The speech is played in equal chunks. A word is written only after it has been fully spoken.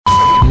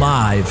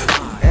Live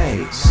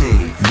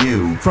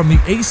ACU. from the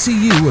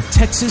ACU of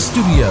Texas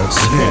Studios.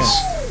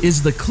 This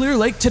is the Clear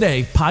Lake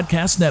Today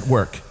Podcast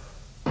Network.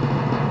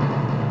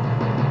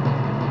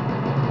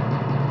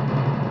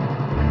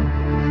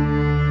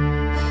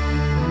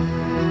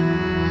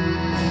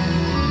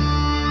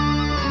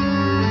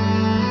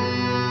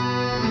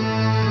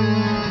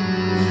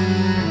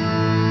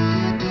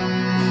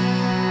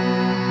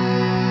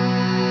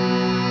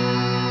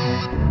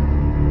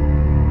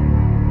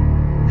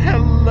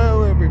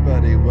 Hello,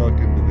 everybody.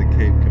 Welcome to the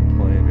Cape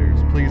Complainers.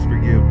 Please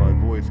forgive my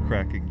voice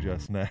cracking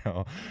just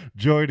now.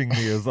 Joining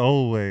me, as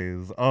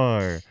always,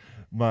 are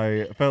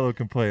my fellow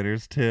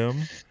complainers,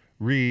 Tim,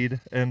 Reed,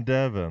 and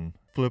Devin.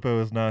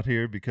 Flippo is not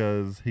here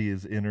because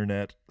his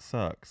internet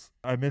sucks.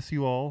 I miss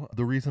you all.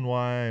 The reason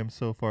why I am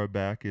so far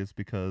back is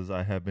because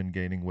I have been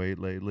gaining weight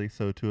lately,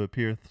 so to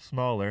appear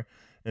smaller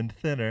and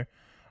thinner,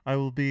 I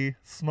will be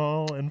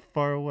small and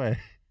far away.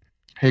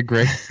 Hey,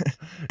 Greg.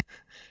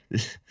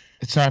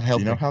 It's not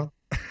helping. You know how?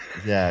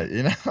 Yeah,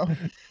 you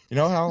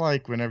know how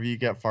like whenever you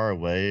get far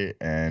away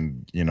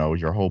and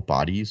your whole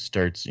body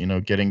starts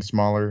getting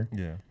smaller.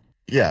 Yeah.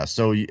 Yeah.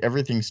 So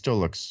everything still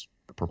looks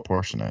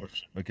proportionate.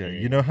 Okay.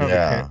 You know how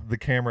Yeah. the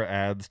camera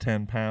adds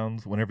 10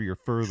 pounds whenever you're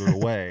further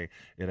away,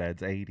 it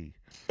adds 80.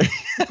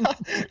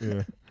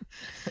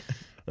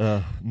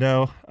 Yeah.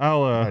 No,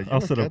 I'll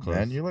look sit up good, close.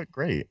 man. You look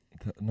great.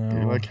 No.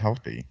 You look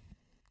healthy.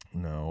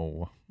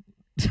 No.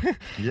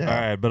 Yeah. All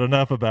right, but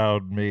enough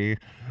about me.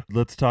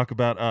 Let's talk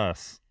about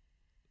us.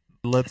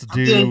 Let's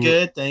I'm doing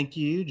good, thank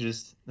you.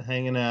 Just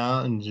hanging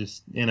out and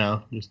just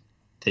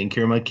taking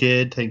care of my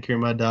kid, taking care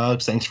of my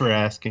dogs. Thanks for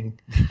asking.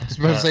 I was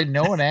about to say,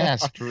 no one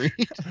asked, Reed.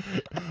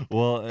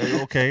 Well,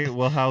 okay.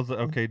 Well,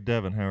 okay,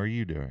 Devin, how are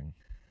you doing?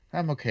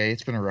 I'm okay.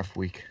 It's been a rough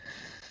week.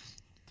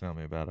 Tell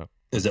me about it.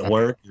 Is it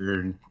work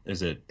or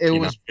is it, It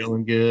you was- not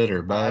feeling good or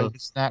I both?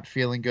 was not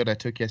feeling good. I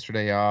took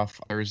yesterday off.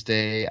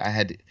 Thursday,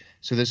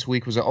 so this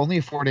week was only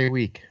a 4-day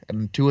week.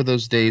 And 2 of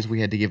those days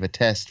we had to give a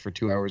test for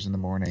 2 hours in the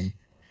morning.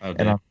 Okay.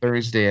 And on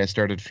Thursday, I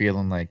started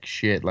feeling like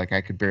shit, like I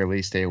could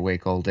barely stay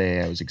awake all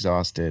day. I was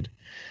exhausted.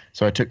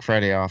 So I took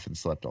Friday off and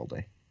slept all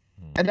day.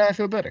 And now I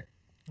feel better.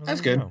 Well,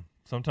 That's there you good. go.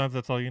 Sometimes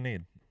that's all you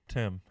need.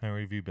 Tim, how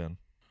have you been?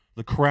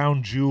 The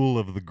crown jewel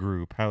of the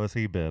group. How has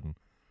he been?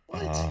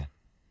 What?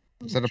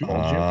 Is that a poll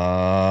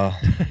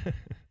joke?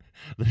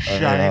 The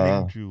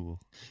shining jewel.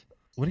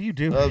 What are you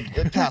doing?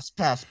 Pass.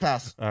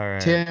 All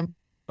right. Tim,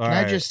 All can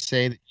I right. just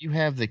say that you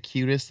have the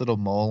cutest little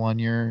mole on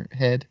your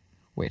head?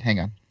 Wait, hang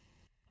on.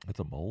 It's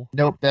a mole?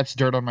 Nope, that's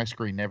dirt on my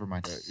screen. Never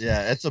mind.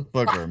 Yeah, it's a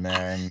booger,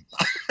 man.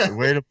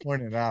 Way to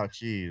point it out.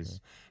 Jeez.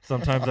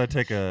 Sometimes I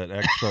take an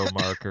expo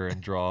marker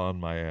and draw on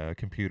my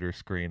computer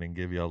screen and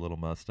give y'all little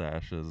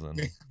mustaches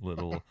and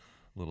little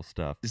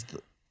stuff.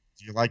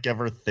 Do you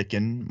ever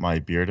thicken my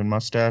beard and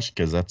mustache?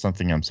 Because that's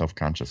something I'm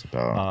self-conscious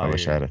about. I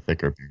wish I had a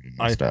thicker beard and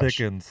I mustache.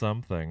 thicken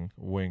something.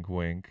 Wink,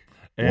 wink.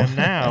 And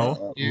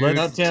now Dude, No,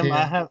 let's. Tim,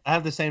 I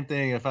have the same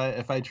thing. If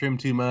I trim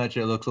too much,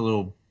 it looks a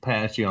little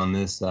patchy on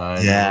this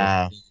side.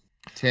 Yeah.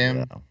 Tim,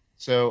 Yeah.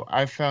 so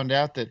I found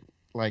out that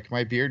like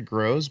my beard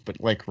grows, but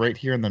like right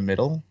here in the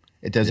middle,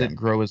 it doesn't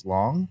grow as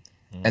long.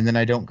 Mm. And then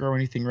I don't grow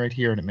anything right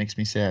here, and it makes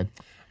me sad.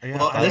 Yeah,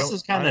 Well, I this don't-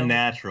 is kind I of don't-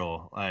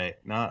 natural. Like,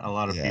 not a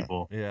lot of Yeah.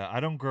 people. Yeah, I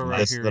don't grow right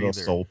This here little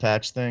either. soul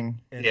patch thing.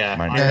 And Yeah.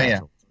 Mine Yeah, is yeah.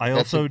 natural. I That's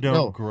also a- don't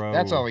no, grow.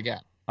 That's all I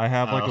got. I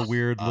have like a Oh,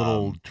 weird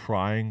little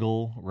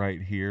triangle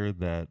right here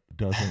that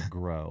doesn't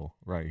grow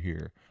right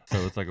here.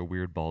 So it's like a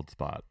weird bald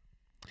spot.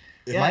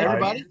 Yeah,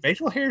 everybody.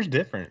 Facial hair is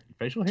different.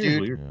 Facial hair is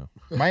Dude. weird.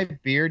 Yeah. My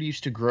beard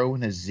used to grow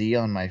in a Z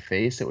on my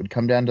face. It would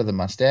come down to the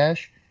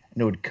mustache,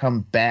 and it would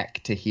come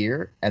back to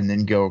here, and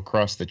then go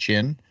across the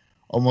chin,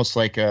 almost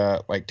like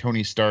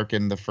Tony Stark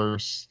in the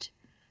first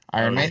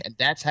Iron Man. And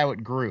that's how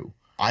it grew.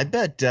 I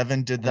bet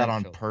Devin did that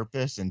on Natural.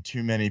 purpose, and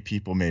too many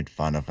people made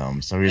fun of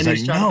him. So he's And like,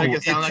 he's trying to "No, make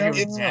it sound like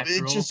it was it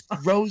natural." just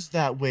grows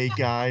that way,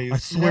 guys. I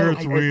swear No,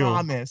 it's I real."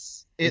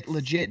 Promise." It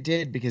legit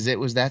did, because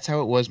that's how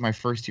it was my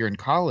first year in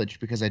college,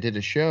 because I did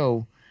a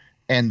show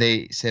and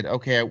they said,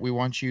 okay, we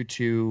want you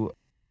to,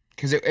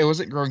 because it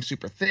wasn't growing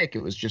super thick,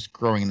 it was just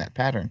growing in that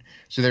pattern.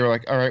 So they were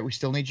like, all right, we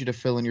still need you to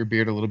fill in your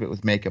beard a little bit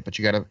with makeup,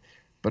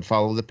 but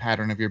follow the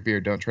pattern of your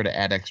beard. Don't try to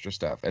add extra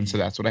stuff. And so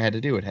that's what I had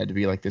to do. It had to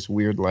be like this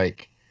weird,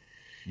 shape.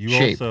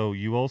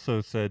 You also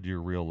said your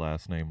real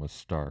last name was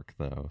Stark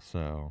though,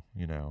 so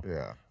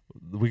Yeah.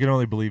 we can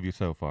only believe you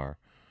so far.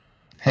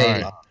 hey,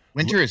 All right.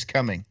 winter is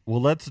coming.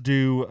 Well, let's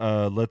do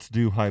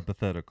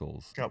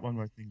hypotheticals. Got one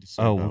more thing to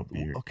say Oh, about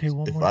beard. okay,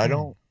 one If more I thing.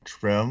 don't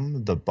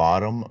trim the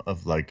bottom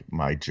of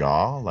my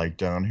jaw,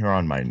 down here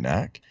on my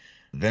neck,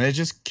 then it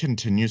just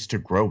continues to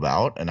grow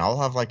out, and I'll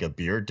have a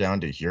beard down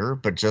to here,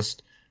 but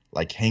just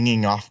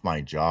hanging off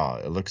my jaw.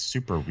 It looks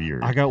super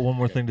weird. I got one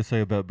more thing to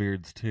say about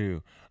beards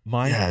too.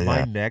 My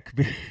Yeah. neck,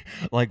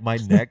 my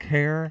neck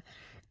hair,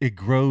 it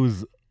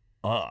grows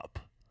up.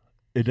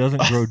 It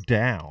doesn't grow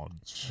down.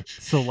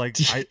 So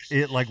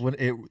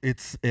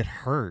it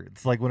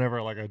hurts. Like whenever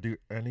I do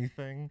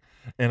anything,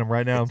 and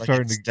right now I'm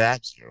starting to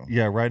stabs you.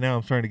 Yeah, right now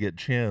I'm starting to get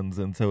chins,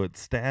 and so it's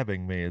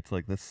stabbing me. It's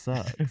like, this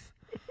sucks.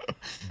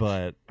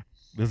 But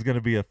This is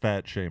gonna be a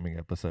fat shaming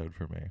episode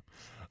for me.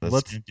 This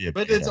Let's- could be a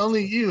But big it's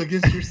only you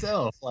against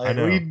yourself. Like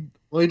know.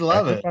 we'd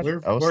love it. Everybody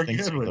We're, else we're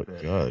thinks good we with look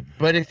it. good.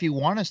 But if you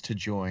want us to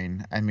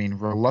join, I mean,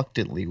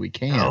 reluctantly we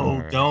can. No,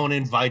 Alright. don't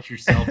invite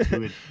yourself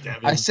to it,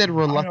 Devin. I said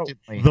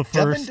reluctantly. The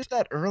Devin first did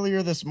that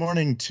earlier this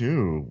morning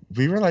too.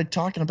 We were like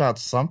talking about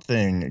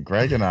something,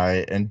 Greg and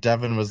I, and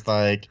Devin was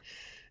like,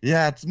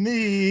 "Yeah, it's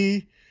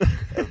me,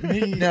 me,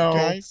 No,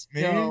 guys,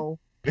 me." no.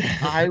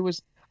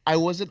 I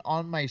wasn't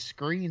on my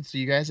screen, so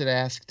you guys had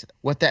asked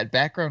what that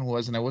background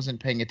was, and I wasn't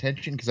paying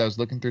attention because I was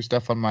looking through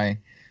stuff on my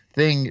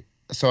thing.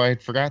 So I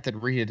forgot that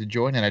Reed had to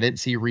join, and I didn't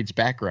see Reed's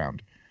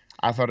background.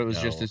 I thought it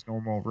was just No. his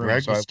normal room.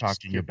 Greg so I was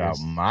talking about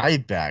curious. my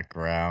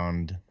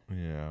background.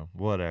 Yeah,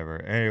 whatever.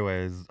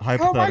 Anyways, How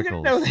am I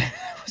gonna know hypotheticals. that?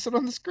 I wasn't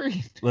on the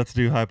screen. Let's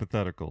do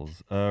hypotheticals.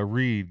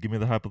 Reed, give me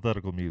the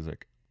hypothetical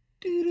music.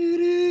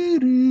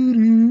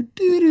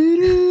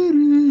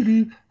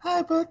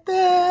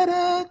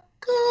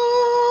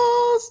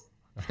 Hypotheticals.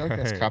 I feel like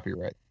that's Alright.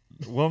 copyright.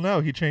 Well, no,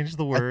 he changed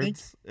the I think-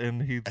 words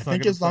and he I sung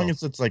think it as long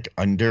himself. as it's like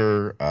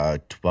under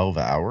 12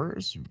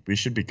 hours, we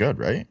should be good,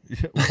 right?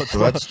 Yeah, well, So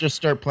let's just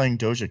start playing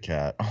Doja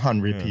Cat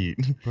on repeat.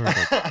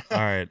 perfect. All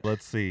right,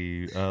 let's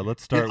see. Let's Get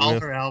start all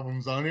with her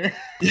albums on here.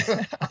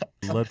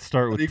 let's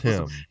start That with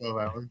equals Tim. 12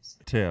 hours.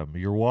 Tim,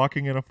 you're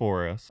walking in a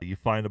forest. You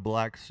find a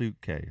black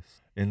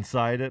suitcase.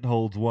 Inside it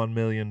holds $1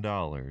 million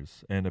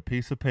and a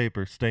piece of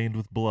paper stained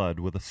with blood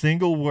with a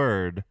single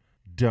word,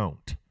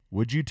 "Don't."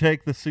 Would you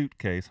take the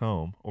suitcase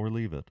home or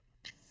leave it?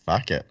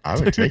 Fuck it. I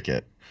would take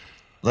it.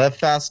 Live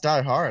fast,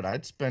 die hard.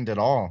 I'd spend it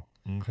all.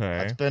 Okay.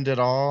 I'd spend it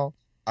all.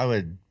 I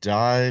would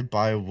die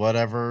by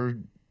whatever,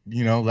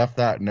 left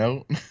that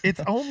note.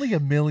 It's only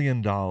 $1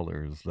 million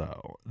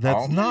though.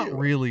 That's Only? not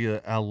really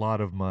a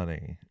lot of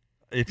money.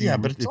 If you, Yeah,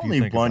 but it's if you only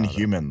think one about it.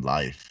 human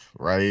life,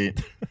 right?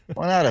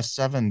 1 out of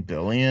 7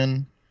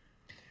 billion.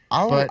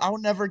 But- I'll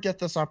never get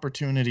this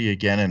opportunity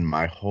again in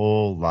my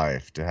whole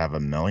life to have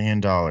 $1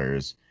 million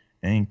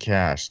in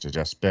cash to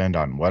just spend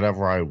on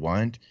whatever I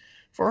want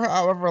for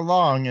however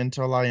long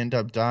until I end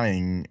up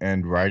dying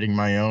and writing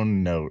my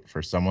own note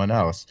for someone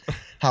else.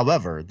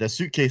 However, the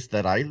suitcase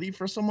that I leave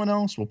for someone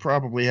else will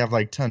probably have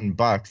like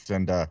 $10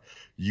 and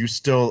you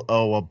still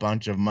owe a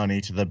bunch of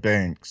money to the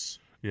banks.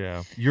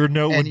 Yeah, your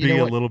note And would you know be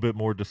a what? little bit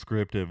more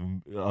descriptive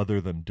other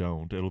than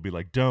 "don't." It'll be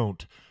like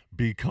 "don't"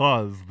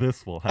 because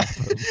this will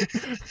happen.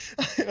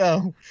 I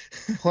know.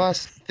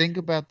 Plus, think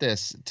about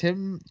this.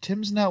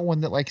 Tim's not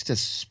one that likes to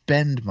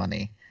spend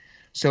money,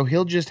 so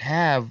he'll just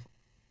have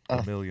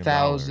 $1 million.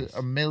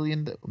 a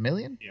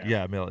million.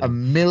 Yeah, $1 million. $1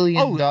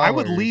 million. Oh, I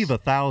would leave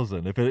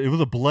 1,000 if it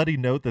was a bloody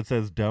note that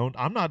says "don't."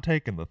 I'm not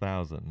taking the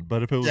 1,000,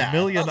 but if it was Yeah,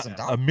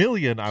 $1,000. a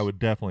million, I would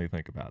definitely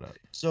think about it.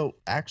 So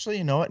actually,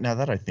 you know what? Now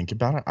that I think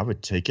about it, I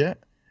would take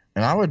it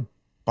and I would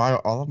buy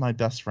all of my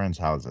best friends'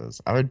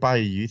 houses. I would buy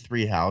you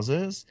 3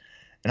 houses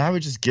and I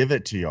would just give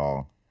it to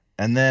y'all.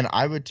 And then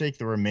I would take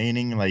the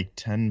remaining like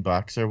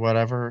 $10 or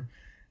whatever,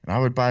 and I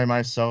would buy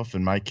myself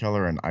and my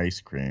killer an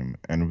ice cream,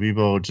 and we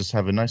will just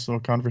have a nice little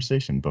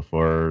conversation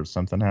before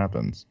something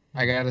happens.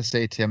 I gotta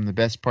say, Tim, the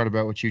best part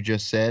about what you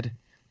just said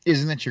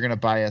isn't that you're gonna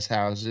buy us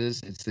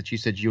houses. It's that you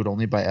said you would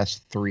only buy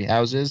us 3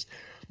 houses.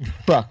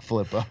 Fuck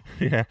Flippo.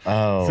 Yeah,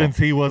 Oh, since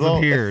he wasn't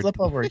well, here. Flip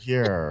over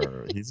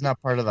here. He's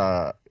not part of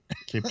the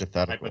Cape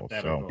Hypothetical. So.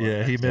 Hypothetical.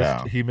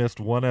 Yeah, he missed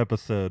one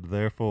episode.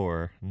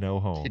 Therefore, no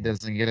home. He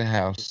doesn't get a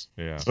house.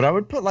 Yeah. But I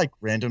would put like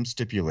random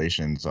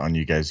stipulations on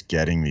you guys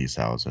getting these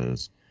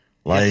houses.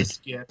 Like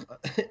Get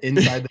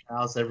inside the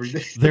house every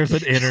day. There's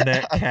an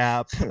internet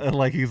cap.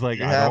 Like he's like,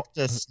 you I have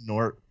don't. to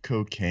snort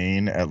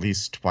cocaine at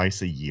least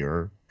twice a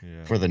year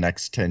Yeah. for the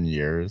next 10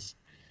 years.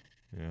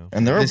 Yeah.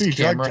 And there will This be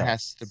drug camera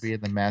tests. has to be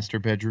in the master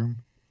bedroom.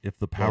 If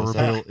the What power was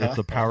bill, that? if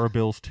the power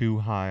bill's too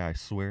high, I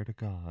swear to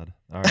God.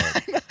 All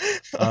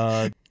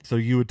right. So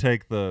you would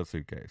take the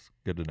suitcase.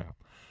 Good to know.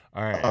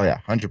 All right. Oh yeah,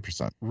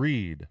 100%.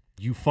 Read.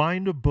 You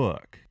find a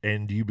book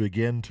and you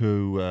begin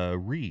to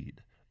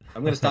read.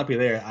 I'm gonna stop you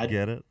there. I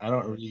Get it?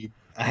 don't read.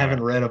 I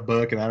haven't read a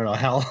book, and I don't know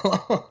how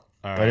long. All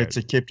But right. it's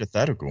a Cape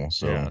Hypothetical,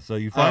 so Yeah. So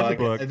you find the okay.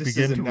 book, This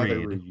begin is to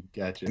another read.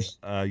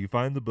 Gotcha. You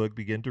find the book,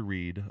 begin to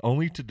read,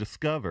 only to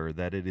discover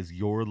that it is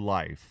your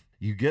life.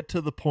 You get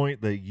to the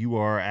point that you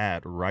are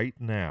at right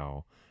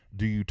now.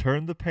 Do you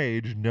turn the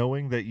page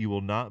knowing that you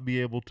will not be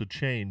able to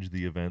change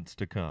the events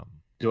to come?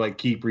 Do I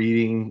keep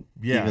reading?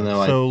 Yeah, Even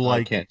though so, I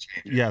like, can't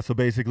change it? Yeah, so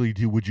basically,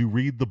 would you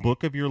read the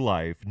book of your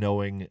life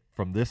knowing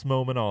from this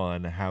moment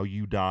on how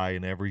you die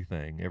and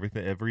everything,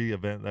 every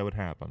event that would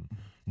happen,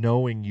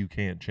 knowing you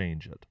can't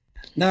change it?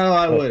 No,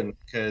 I wouldn't,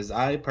 because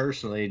I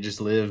personally just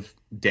live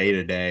day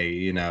to day.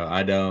 You know,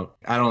 I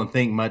don't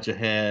think much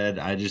ahead.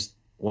 I just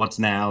what's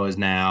now is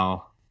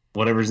now.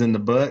 Whatever's in the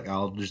book,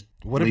 I'll just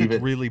What if leave it's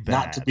it really bad?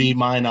 not to be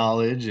my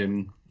knowledge.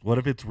 And What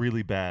if it's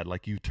really bad?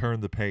 Like you turn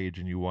the page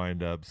and you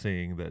wind up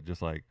seeing that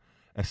just like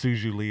as soon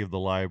as you leave the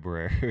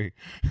library,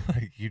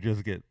 like you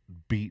just get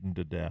beaten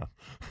to death.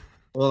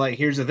 well, like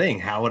here's the thing: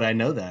 how would I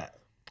know that?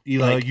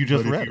 You You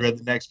just but read if you read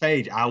the next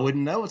page. I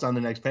wouldn't know what's on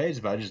the next page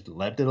if I just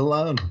left it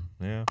alone.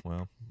 Yeah,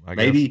 well, I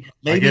maybe guess,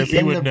 maybe I guess you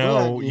in would the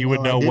know. book, You would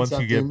I know did once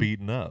you get something.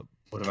 beaten up.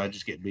 What if I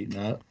just get beaten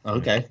up?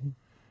 Okay.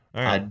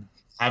 All right.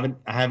 I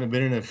haven't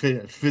been in a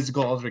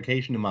physical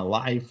altercation in my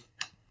life.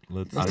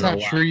 Let's. I That's don't know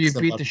not why true. You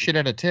stuff beat like the that. shit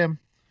out of Tim.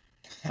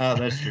 Oh,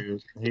 that's true.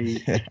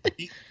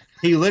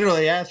 He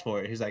literally asked for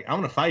it. He's like, "I'm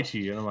gonna fight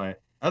you," and I'm like,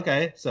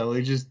 "Okay." So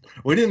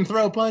we didn't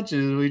throw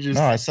punches. We just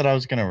No, I said I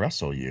was gonna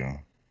wrestle you.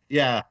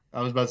 yeah.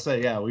 I was about to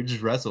say we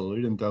just wrestled.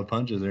 We didn't throw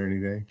punches or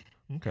anything.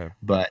 Okay.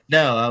 But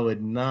no, I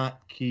would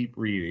not keep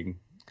reading.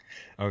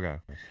 Okay.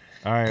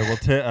 All right.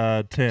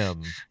 Well,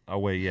 Tim. Oh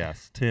wait,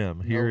 yes, Tim.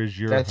 Here Nope, is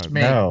your. that's husband.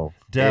 me. No,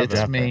 Devin.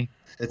 It's me.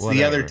 It's Whatever.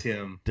 the other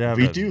Tim.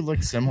 Devin. we do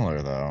look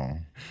similar though.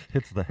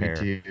 It's the We hair.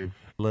 do.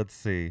 Let's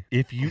see.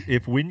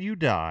 If when you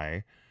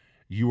die,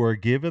 you are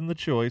given the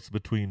choice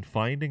between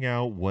finding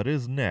out what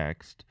is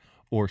next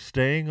or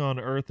staying on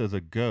Earth as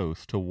a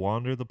ghost to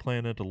wander the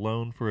planet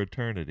alone for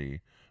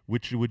eternity,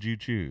 which would you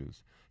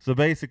choose? So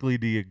basically,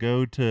 do you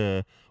go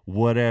to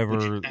whatever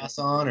Would you pass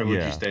on or would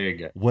yeah. you stay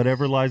again?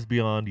 whatever lies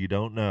beyond you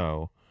don't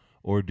know,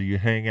 or do you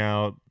hang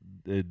out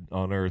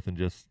on Earth and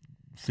just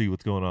see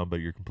what's going on, but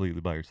you're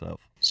completely by yourself?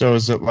 So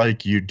is it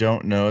like you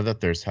don't know that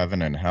there's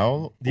heaven and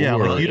hell? Yeah,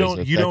 like or you is don't-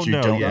 it you that don't you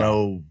know don't yet.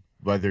 know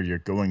whether you're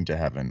going to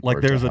heaven. Like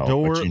or to there's a hell,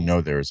 door- but you know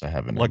there's a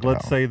heaven. Like, and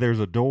let's hell. say there's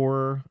a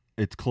door,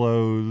 it's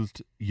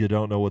closed, you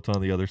don't know what's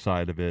on the other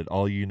side of it.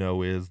 All you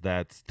know is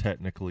that's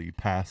technically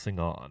passing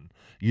on.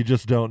 You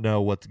just don't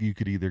know what you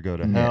could either go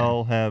to Yeah.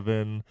 hell,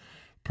 heaven,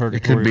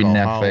 purgatory, be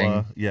Valhalla.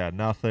 nothing. Yeah,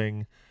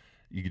 nothing.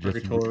 You could just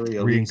Purgatory,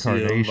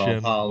 reincarnation,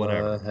 Elysium, Valhalla,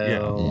 whatever. Yeah,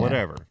 hell.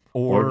 whatever.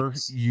 Or Or-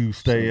 you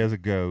stay so- as a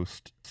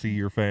ghost, see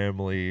your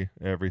family,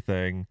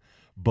 everything,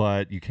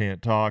 but you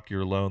can't talk.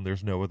 You're alone.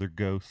 There's no other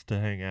ghosts to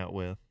hang out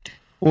with.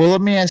 Well,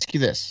 let me ask you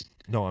this.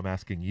 No, I'm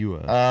asking you.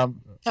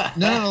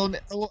 No.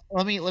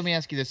 Let me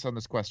ask you this on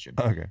this question.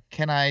 Okay.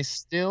 Can I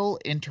still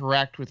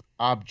interact with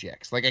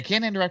objects? Like I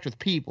can't interact with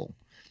people,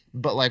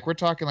 but like we're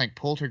talking like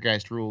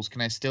poltergeist rules.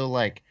 Can I still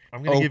like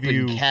I'm gonna open give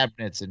you.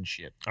 cabinets and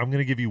shit? I'm going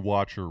to give you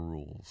watcher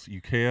rules.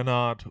 You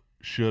cannot,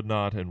 should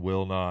not, and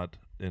will not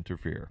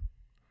interfere.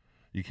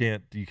 You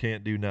can't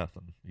do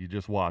nothing. You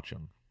just watch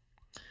them.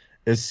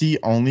 Is he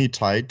only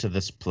tied to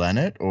this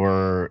planet,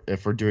 or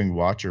if we're doing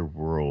Watcher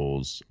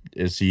rules,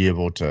 is he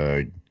able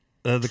to?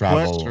 The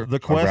Travel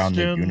question, around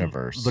the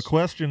universe. The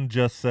question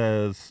just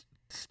says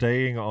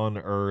staying on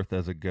Earth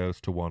as a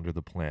ghost to wander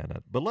the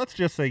planet. But let's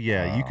just say,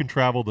 yeah, you Oh. can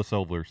travel the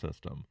solar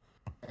system.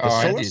 The Oh,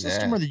 I solar do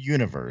system that. or the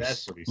universe?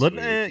 That's pretty Let,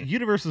 sweet.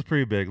 universe is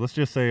pretty big. Let's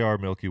just say our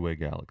Milky Way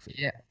galaxy.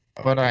 Yeah,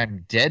 but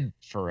I'm dead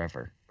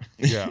forever.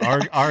 Yeah,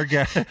 our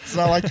It's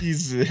not like he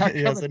has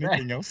coming anything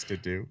back. else to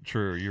do.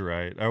 True, you're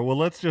right. Well,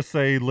 let's just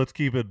say let's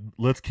keep it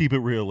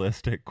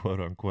realistic, quote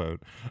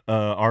unquote.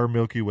 Our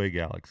Milky Way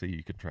galaxy,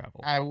 you can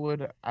travel. I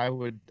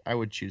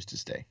would choose to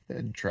stay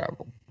and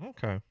travel.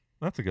 Okay,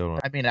 that's a good one.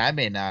 I mean, I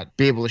may not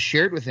be able to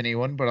share it with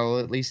anyone, but I'll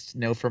at least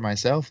know for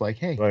myself. Like,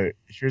 hey, But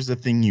here's the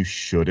thing: you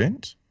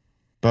shouldn't.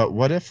 But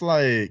what if,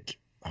 like,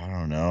 I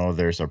don't know,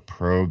 there's a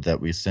probe that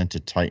we sent to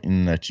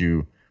Titan that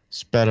you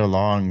sped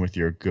along with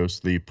your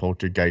ghostly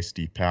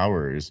poltergeisty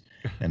powers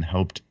and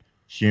helped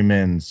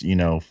humans,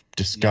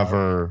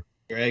 discover.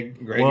 Greg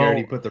Well,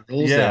 already put the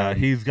rules yeah, down.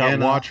 he's got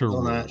Cannot, watcher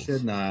will not, rules.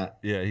 should not.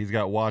 Yeah, he's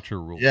got watcher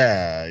rules.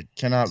 Yeah,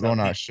 cannot, So will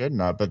he- not, should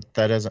not. But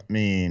that doesn't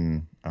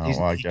mean. Oh, He's-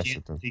 well, I he guess can't-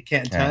 it does. He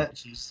can't can't.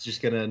 touch. He's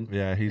just gonna.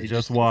 Yeah, he's he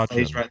just gonna watching.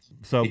 stays right-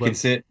 So, he can but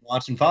sit,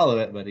 watch, and follow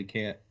it, but he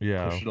can't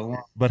yeah, push it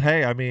along. but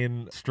hey, I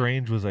mean,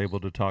 Strange was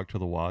able to talk to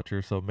the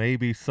Watcher, so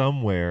maybe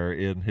somewhere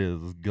in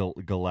his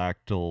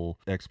galactal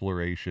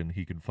exploration,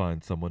 he can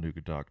find someone who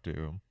could talk to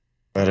him.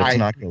 But it's I-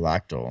 not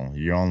galactal.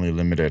 You only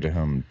limited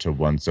him to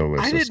one solar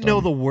I system. didn't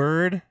know the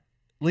word.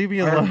 Leave me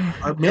alone.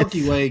 Our Milky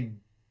It's- Way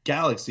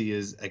galaxy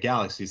is a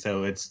galaxy,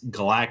 so it's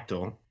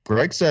galactal.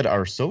 Greg said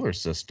our solar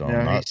system. no,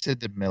 he not, said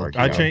the Milky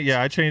I Yeah. Way. changed.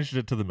 Yeah, I changed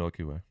it to the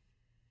Milky Way.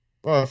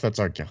 well, if that's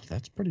our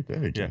that's pretty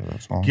big. Yeah. Yeah,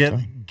 that's all I'm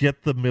saying.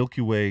 Get the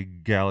Milky Way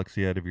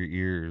galaxy out of your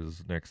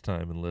ears next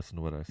time and listen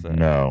to what I say.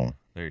 No,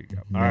 There you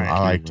go. No. All right. I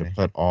like Way. to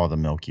put all the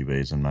Milky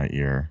Ways in my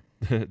ear.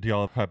 Do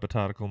y'all have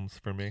hypotheticals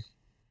for me?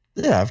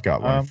 Yeah, I've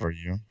got one Um, for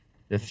you.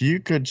 If you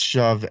could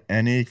shove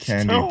any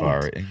candy Don't.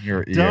 bar in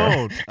your ear.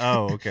 Don't.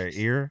 Oh, okay.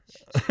 Ear.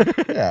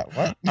 Yeah,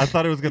 what? I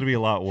thought it was going to be a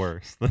lot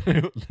worse than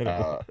it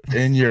was.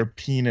 In your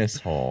penis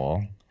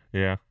hole.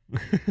 Yeah.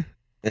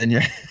 In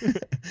your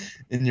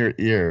in your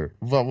ear.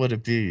 What would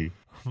it be?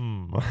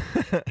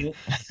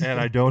 And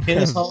I don't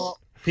Penis have. hole.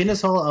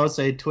 Penis hole. I would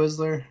say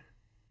Twizzler,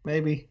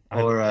 maybe.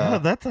 Or oh,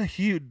 that's a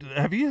huge.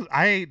 Have you?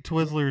 I ate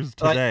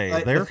Twizzlers Like- today.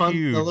 like the They're fun- the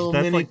huge. little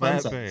That's mini like fun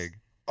that size. big.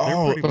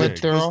 Oh, pretty But big.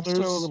 they're also a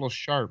Twizzlers? little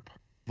sharp.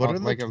 What are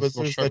like the a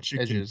little Twizzlers sharp that you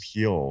edges.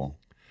 can peel?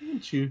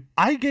 you.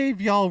 I gave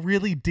y'all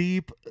really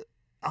deep.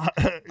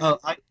 Oh,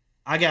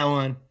 I got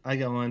one. I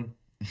got one.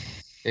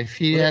 If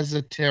he What- has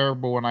a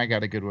terrible one, I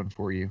got a good one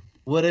for you.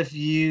 What if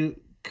you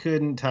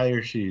couldn't tie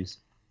your shoes?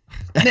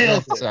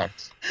 That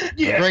sucks.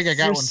 Yes, Greg, I got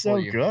you're one so for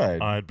you.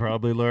 good. I'd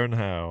probably learn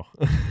how.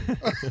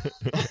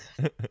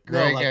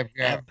 Greg, like, I've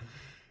got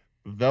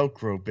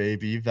Velcro,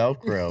 baby,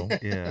 Velcro.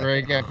 Yeah.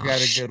 Greg, I've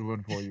got a good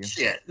one for you.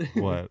 Shit.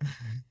 What?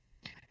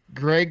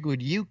 Greg,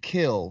 would you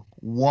kill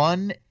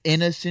one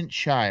innocent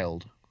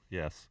child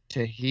Yes.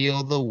 to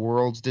heal the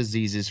world's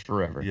diseases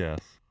forever? Yes.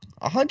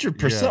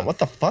 100%. Yes. What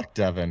the fuck,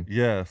 Devin?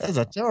 Yes. That's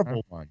a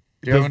terrible one.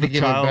 Do you want me to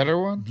give a better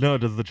one? No,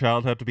 does the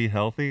child have to be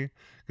healthy?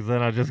 Because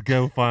then I just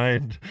go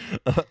find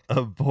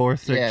a poor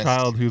sick Yes.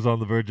 child who's on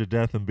the verge of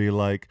death and be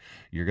like,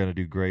 "You're gonna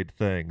do great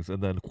things,"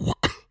 and then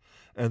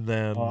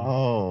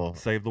Oh,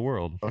 save the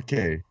world.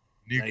 okay.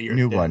 Now you're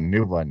New dead. one.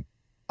 New one.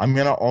 I'm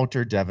gonna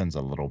alter Devin's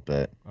a little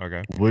bit.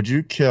 Okay. Would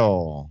you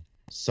kill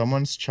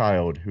someone's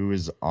child who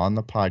is on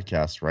the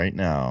podcast right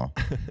now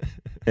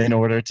in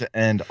order to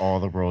end all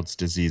the world's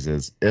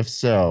diseases? If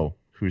so,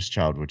 whose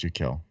child would you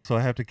kill? So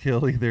I have to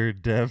kill either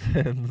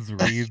Devins,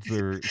 Reeds,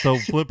 or so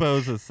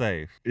Flippo's is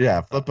safe.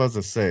 Yeah, Flippo's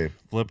is safe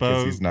because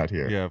Flippo, he's not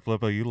here. yeah,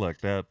 Flippo, you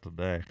lucked out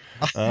today.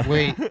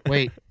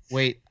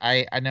 Wait.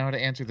 I know how to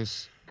answer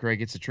this,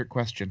 Greg. It's a trick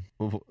question.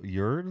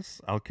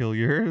 Yours? I'll kill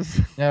yours.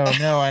 No,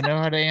 I know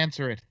how to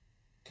answer it.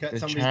 Cut The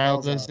somebody's child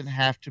balls off. doesn't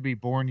have to be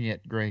born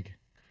yet, Greg.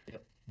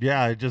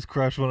 Yeah, I just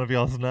crush one of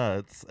y'all's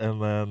nuts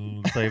and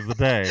then save the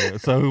day.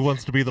 So who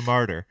wants to be the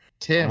martyr?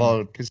 Tim,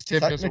 Well, because Tim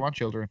doesn't technic- want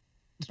children.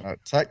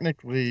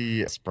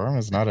 Technically, sperm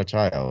is not a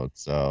child,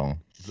 so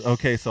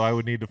Okay, so I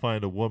would need to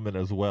find a woman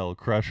as well,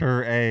 crush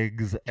her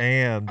eggs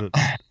and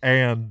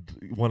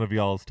one of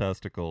y'all's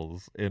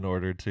testicles in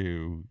order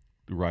to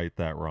right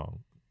that wrong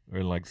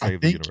and like I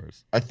save the think-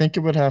 universe. I think it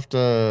would have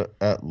to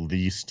at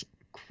least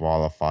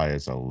qualify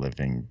as a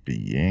living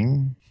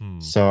being.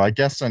 So I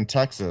guess in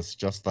Texas,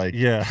 just like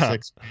Yeah.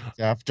 6 weeks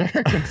after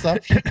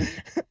conception.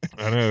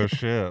 I know,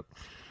 shit.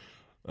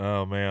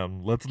 Oh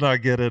man, let's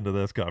not get into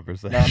this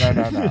conversation.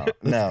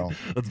 No.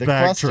 Let's The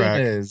question backtrack.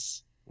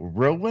 is,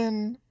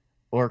 Rowan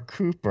or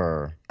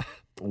Cooper?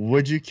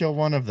 Would you kill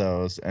one of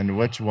those, and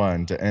which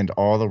one to end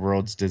all the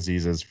world's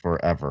diseases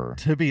forever?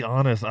 To be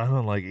honest, I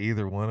don't like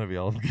either one of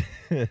y'all's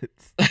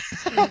kids.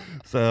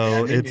 So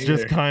Yeah, me it's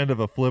just neither. kind of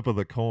a flip of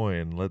the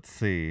coin. Let's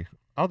see.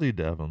 I'll do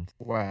Devin.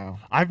 Wow.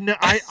 I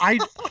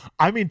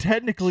mean,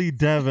 technically,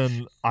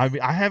 Devin. I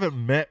mean, I haven't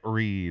met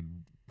Reed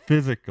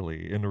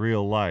physically in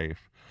real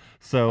life,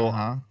 so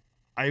Uh-huh.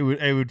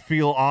 it would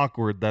feel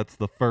awkward. That's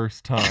the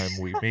first time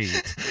we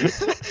meet.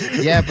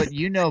 Yeah, but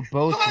you know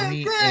both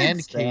me Greg,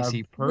 and stab.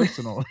 Casey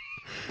personally.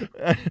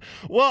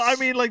 Well, I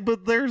mean, like,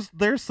 but there's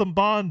some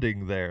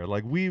bonding there.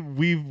 Like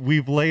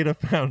we've laid a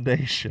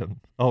foundation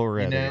You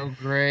already. know,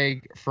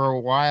 Greg, for a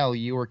while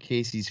you were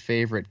Casey's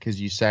favorite because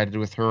you sided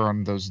with her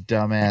on those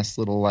dumbass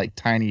little like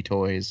tiny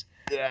toys.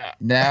 Yeah.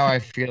 Now I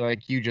feel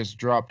like you just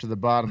dropped to the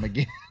bottom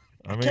again.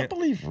 I I mean, can't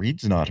believe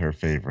Reed's not her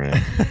favorite.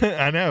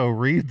 I know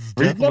Reed's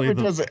Reed definitely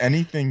never the. does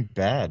anything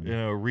bad. You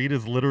know, Reed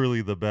is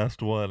literally the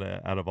best one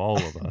out of all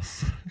of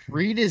us.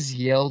 Reed has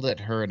yelled at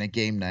her in a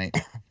game night.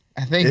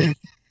 I think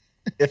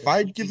If, if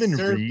I'd She given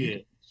deserved Reed,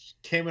 it. She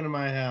came into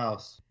my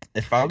house.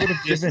 if I would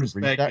have given Reed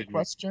Disrespected that me.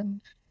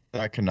 question,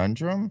 that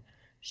conundrum,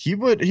 he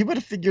would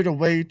have figured a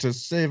way to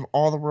save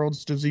all the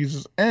world's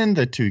diseases and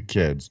the two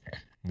kids.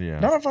 Yeah.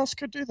 None of us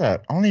could do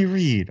that. Only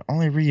Reed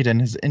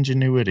and his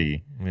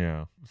ingenuity.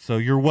 Yeah. So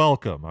you're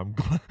welcome. I'm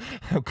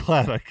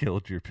glad I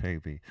killed your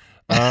baby.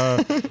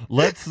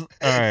 Let's all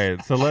right.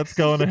 So let's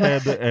go on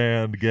ahead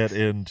and get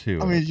into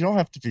it. I mean, you don't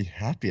have to be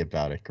happy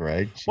about it,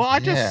 Greg. well, I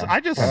Yeah.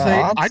 just What a say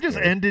I monster. just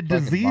ended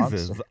Fucking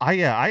diseases. monster.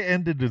 I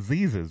ended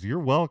diseases. You're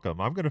welcome.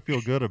 I'm gonna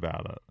feel good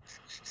about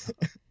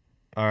it.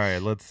 All right,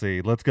 let's see.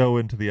 Let's go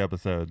into the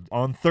episode.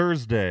 On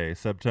Thursday,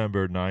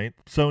 September 9th,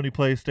 Sony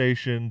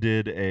PlayStation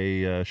did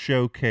a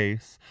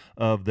showcase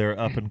of their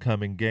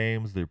up-and-coming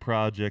games, their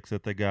projects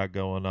that they got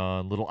going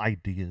on, little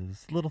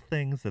ideas, little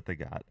things that they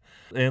got.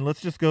 And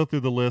let's just go through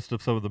the list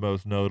of some of the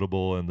most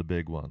notable and the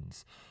big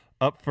ones.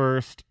 Up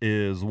first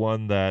is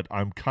one that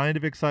I'm kind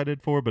of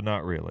excited for, but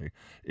not really,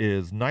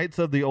 is Knights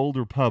of the Old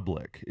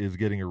Republic is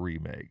getting a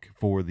remake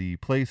for the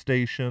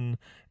PlayStation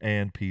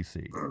and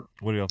PC.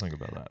 What do y'all think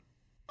about that?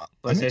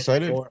 I'm PlayStation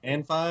excited. 4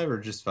 and 5 or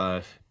just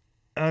 5?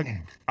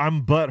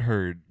 I'm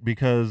butthurt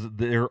because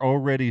they're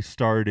already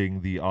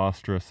starting the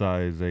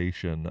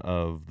ostracization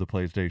of the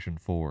PlayStation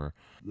 4.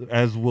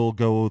 As we'll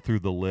go through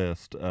the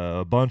list,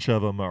 a bunch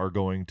of them are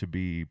going to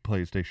be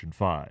PlayStation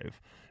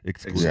 5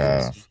 exclusives.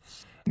 Yeah.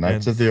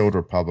 Knights And- of the Old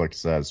Republic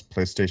says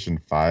PlayStation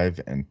 5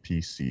 and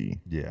PC.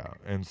 Yeah,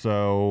 and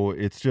so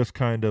it's just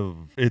kind of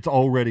it's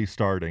already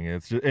starting.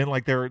 It's just, and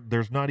like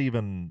there's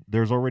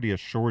already a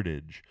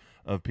shortage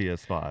of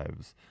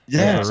PS5s.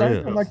 Yeah, Yeah, it's there not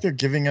is. even like they're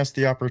giving us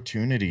the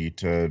opportunity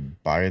to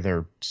buy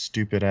their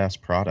stupid ass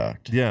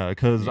product. Yeah,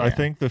 because I Yeah.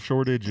 think the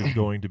shortage is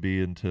going to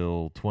be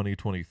until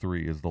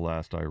 2023 is the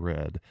last I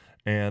read,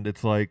 and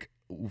it's like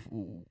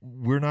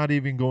we're not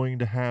even going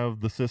to have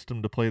the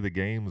system to play the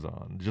games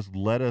on. Just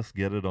let us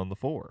get it on the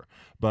 4.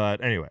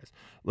 But anyways,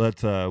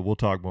 we'll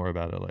talk more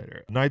about it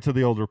later. Knights of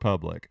the Old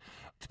Republic.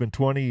 It's been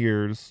 20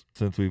 years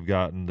since we've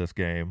gotten this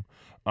game.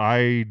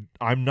 I'm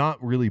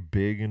not really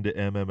big into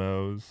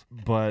MMOs,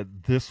 but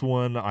this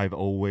one I've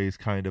always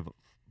kind of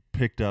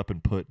picked up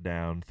and put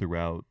down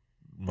throughout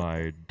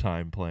my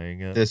time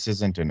playing it. This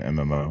isn't an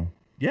MMO.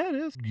 Yeah, it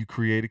is. You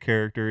create a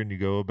character and you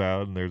go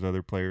about and there's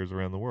other players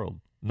around the world.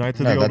 Knights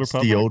of No, the Old that's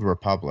Republic. the Old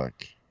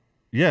Republic.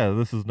 Yeah,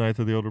 this is Knights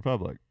of the Old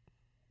Republic.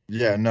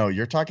 Yeah, no,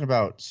 you're talking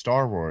about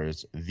Star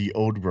Wars, The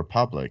Old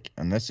Republic,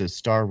 and this is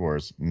Star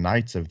Wars,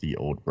 Knights of the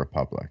Old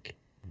Republic.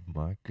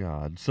 My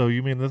God. So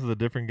you mean this is a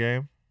different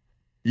game?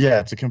 Yeah,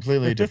 it's a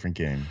completely different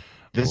game.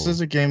 This Cool.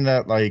 is a game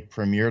that like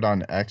premiered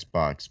on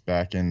Xbox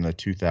back in the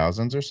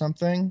 2000s or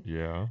something,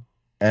 Yeah.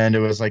 and it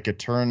was like a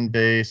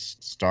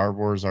turn-based Star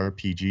Wars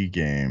RPG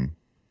game.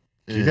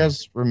 Do you Ugh.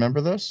 guys remember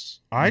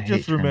this? I hate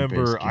just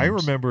remember. turn-based I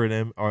games. remember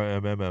an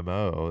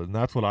MMO, and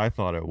that's what I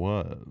thought it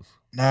was.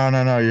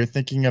 No, you're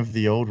thinking of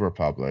The Old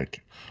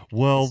Republic.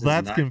 Well, This is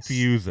that's Knights of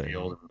confusing. the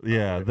Old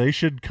Yeah, Republic. they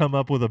should come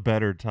up with a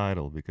better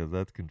title because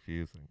that's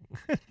confusing.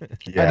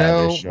 Yeah, I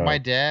know they should. my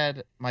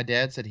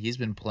dad said he's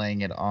been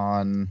playing it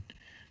on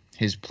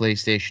his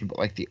PlayStation, but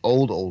like the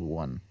old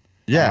one.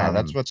 Yeah,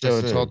 that's what so this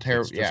it's is. all It's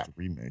terrible. just Yeah, a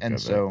remake and of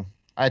it. so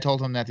I told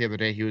him that the other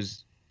day. He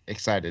was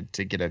excited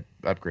to get an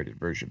upgraded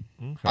version.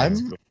 Okay.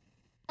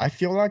 I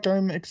feel like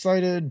I'm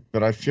excited,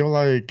 but I feel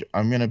like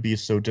I'm gonna be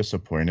so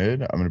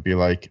disappointed. I'm gonna be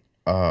like,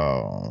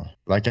 oh,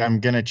 like I'm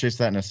gonna chase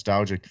that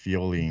nostalgic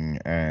feeling,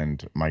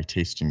 and my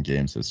taste in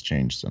games has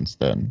changed since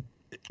then.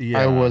 Yeah,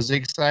 I was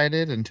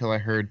excited until I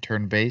heard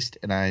turn based,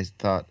 and I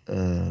thought,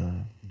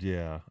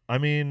 Yeah, I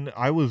mean,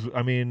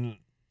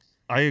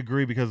 I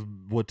agree because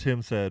what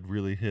Tim said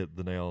really hit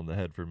the nail on the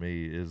head for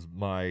me. Is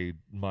my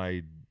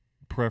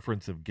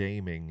preference of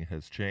gaming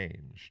has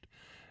changed.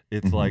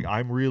 It's like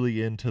I'm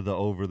really into the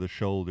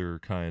over-the-shoulder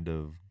kind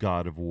of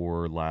God of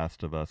War,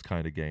 Last of Us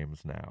kind of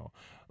games now.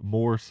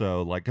 More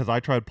so, like, because I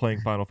tried playing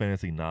Final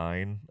Fantasy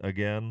IX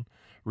again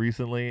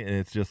recently, and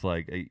it's just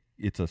like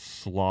it's a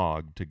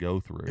slog to go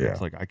through. Yeah. It's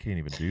like I can't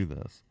even do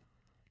this.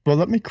 Well,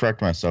 let me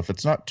correct myself.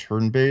 It's not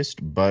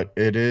turn-based, but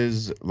it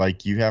is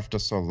like you have to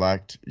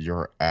select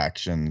your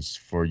actions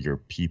for your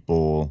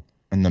people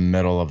in the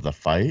middle of the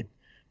fight.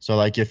 So,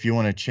 like, if you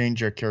want to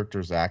change your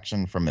character's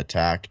action from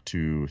attack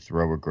to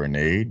throw a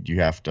grenade, you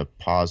have to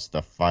pause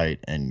the fight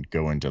and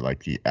go into,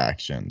 like, the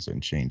actions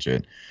and change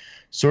it.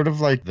 Sort of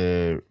like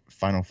the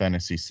Final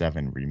Fantasy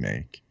VII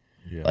remake.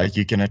 Yeah. Like,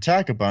 you can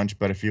attack a bunch,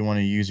 but if you want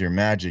to use your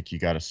magic, you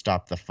got to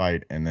stop the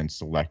fight and then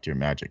select your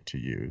magic to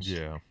use.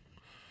 Yeah.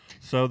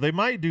 So they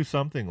might do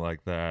something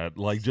like that,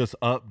 like just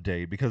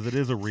update, because it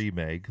is a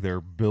remake. They're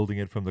building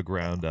it from the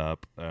ground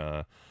up.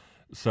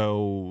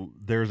 So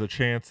there's a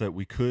chance that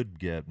we could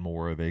get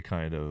more of a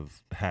kind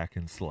of hack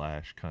and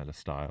slash kind of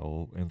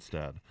style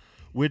instead.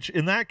 Which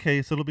in that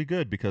case it'll be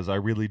good because I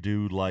really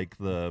do like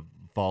the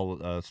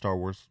Star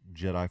Wars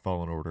Jedi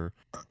Fallen Order.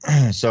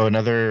 So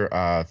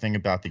another thing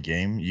about the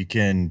game, you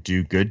can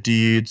do good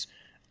deeds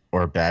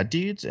or bad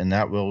deeds, and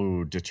that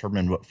will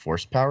determine what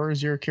force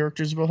powers your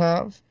characters will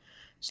have.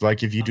 So,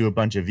 like, if you do a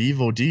bunch of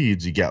evil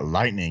deeds, you get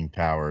lightning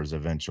powers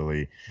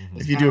eventually.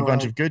 If you do a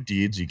bunch of good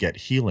deeds, you get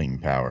healing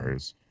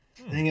powers.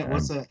 Dang it!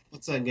 What's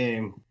that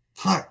game?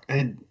 Fuck!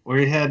 Where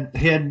he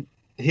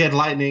had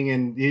lightning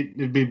and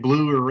it'd be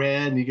blue or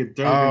red, and you could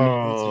throw.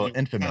 Oh, it.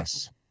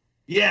 Infamous.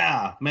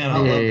 Yeah, man, I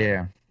Oh, love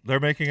yeah.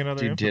 They're making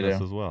another Dude, Infamous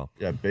ditto. as well.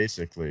 Yeah,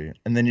 basically.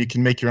 And then you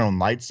can make your own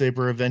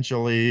lightsaber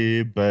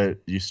eventually, but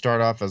you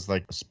start off as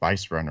like a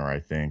spice runner, I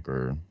think,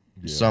 or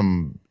Yeah.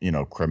 some,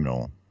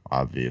 criminal,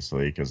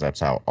 obviously, because that's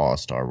how all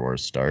Star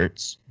Wars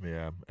starts.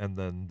 Yeah, and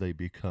then they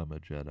become a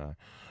Jedi.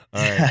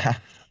 All right,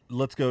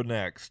 let's go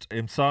next.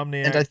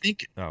 Insomniac. And I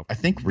think Oh.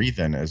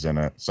 Revan is in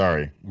it.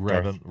 Sorry.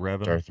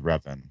 Revan. Darth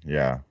Revan.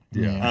 Yeah.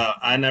 Yeah.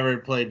 I never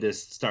played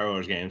this Star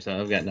Wars game, so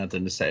I've got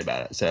nothing to say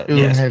about it. So Ooh,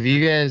 yes, Have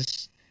you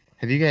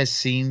guys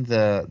seen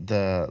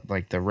the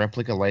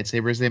replica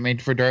lightsabers they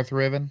made for Darth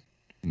Revan?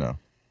 No.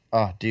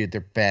 Oh, dude,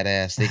 they're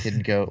badass. They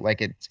can go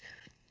like it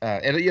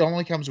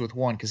only comes with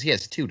one because he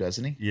has two,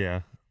 doesn't he?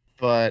 Yeah.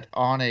 But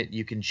on it,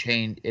 you can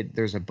change it.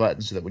 There's a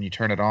button so that when you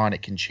turn it on,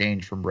 it can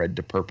change from red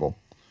to purple.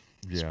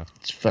 Yeah.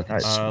 It's fucking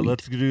sweet.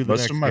 Let's do the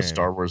Most next of my game.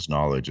 Star Wars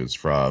knowledge is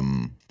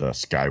from the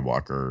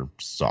Skywalker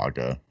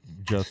saga.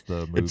 Just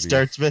the movie. It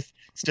starts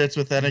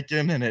with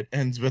Anakin and it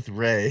ends with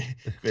Rey,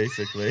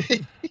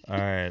 basically. All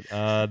right.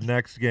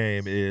 Next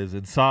game is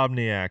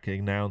Insomniac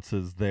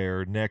announces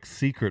their next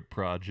secret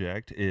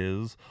project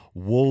is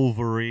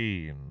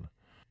Wolverine.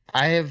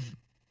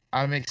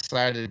 I'm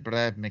excited, but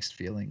I have mixed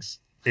feelings.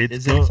 It's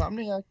Is go-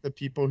 Insomniac the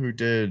people who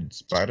did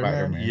Spider-Man?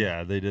 Spider-Man.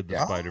 Yeah, they did the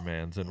Yeah.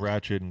 Spider-Mans and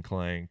Ratchet and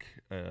Clank.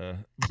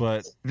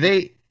 But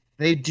They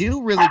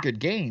do really good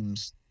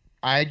games.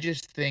 I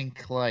just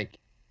think like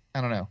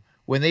I don't know.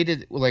 When they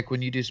did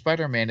when you do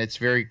Spider-Man, it's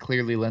very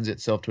clearly lends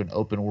itself to an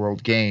open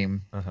world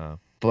game,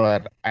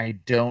 but I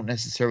don't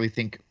necessarily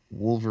think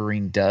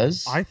Wolverine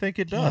does. I think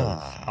it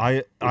does.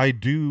 Yeah. I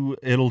do.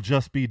 It'll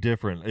just be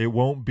different. It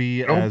won't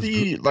be Don't as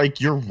be like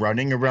you're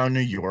running around New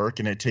York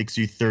and it takes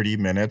you 30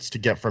 minutes to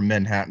get from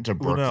Manhattan to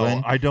Well,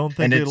 Brooklyn. no, I don't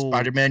think and it's it'll.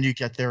 Spider-Man, you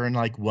get there in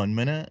like 1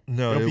 minute.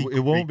 No, It'll it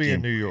won't be in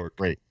freaking New York.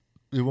 great.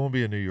 It won't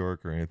be in New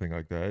York or anything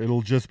like that.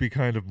 It'll just be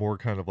kind of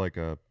like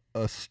a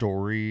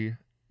story,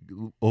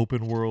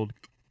 open world,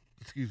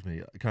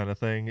 kind of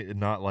thing.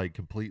 Not like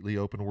completely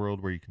open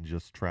world where you can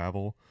just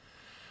travel.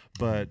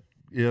 But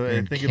I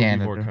In think it'll be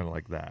more Canada. kind of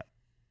like that.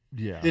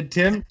 Yeah. Did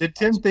Tim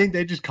think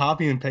they just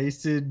copy and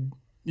pasted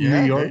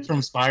Yeah, New York they-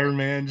 from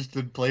Spider-Man just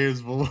to play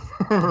his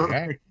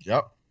Wolverine?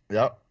 Yep.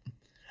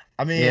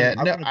 I mean, Yeah,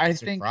 I no, wouldn't be I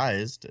think-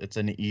 surprised. It's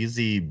an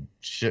easy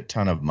shit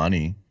ton of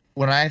money.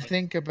 When I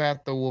think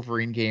about the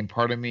Wolverine game,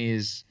 part of me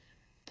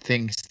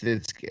thinks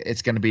that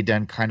it's going to be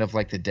done kind of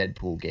like the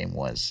Deadpool game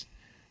was.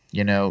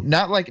 You know,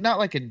 not like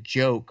a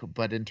joke,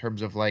 but in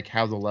terms of like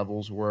how the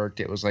levels worked.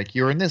 It was like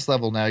you're in this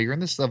level now, you're in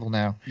this level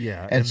now.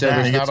 Yeah. And so I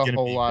there's think not it's a gonna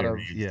whole be lot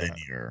very of Yeah.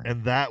 linear.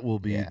 And that will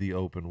be Yeah. the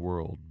open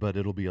world, but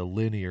it'll be a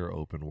linear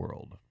open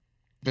world.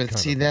 But kind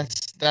see, of thing.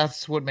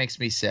 that's what makes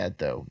me sad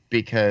though,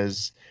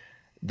 because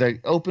the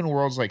open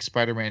worlds like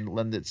Spider-Man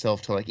lend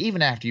itself to like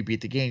even after you beat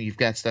the game, you've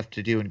got stuff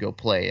to do and go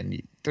play,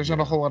 and there's not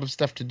a Yeah. whole lot of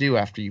stuff to do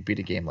after you beat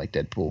a game like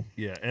Deadpool.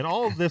 Yeah, and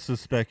all of this is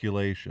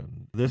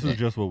speculation. This is Yeah.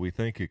 just what we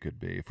think it could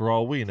be. For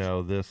all we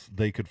know,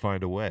 they could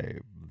find a way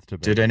to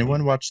make Did it anyone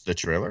better. watch the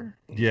trailer?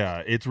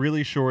 Yeah, it's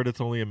really short. It's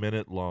only a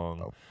minute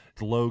long. Oh.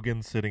 It's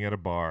Logan sitting at a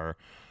bar.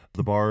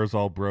 The bar is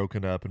all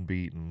broken up and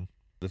beaten.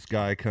 This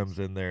guy comes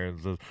in there and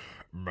says,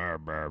 "Brr,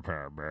 brr,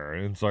 brr, brr,"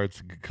 and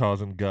starts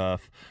causing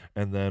guff.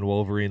 And then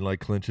Wolverine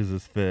like clenches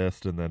his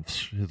fist, and then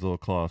his little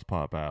claws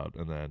pop out,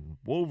 and then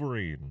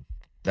Wolverine.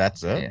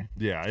 That's it.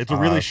 Yeah. Yeah, it's a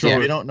really So short.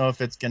 we don't know if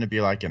it's going to be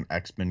like an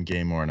X-Men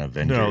game or an No,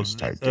 Avengers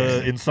type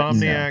game.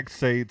 Insomniac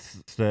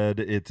said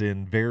it's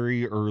in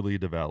very early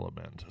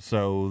development.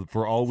 So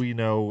for all we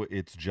know,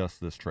 it's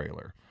just this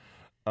trailer.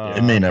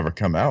 It may never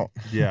come out.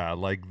 Yeah,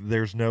 like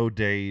there's no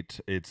date.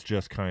 It's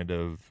just kind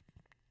of,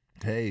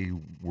 hey,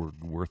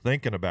 we're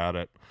thinking about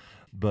it.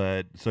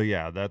 But so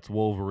yeah, that's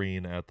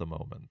Wolverine at the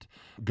moment.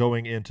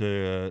 Going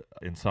into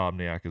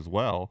Insomniac as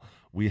well,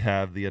 we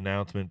have the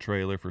announcement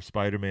trailer for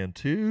Spider-Man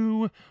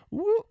 2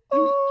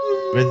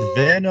 With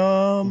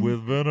Venom.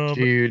 with Venom.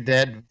 Dude,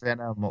 that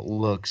Venom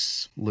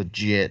looks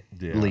legitly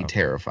Yeah.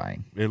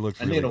 terrifying. It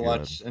looks I really need to good.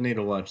 watch. I need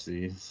to watch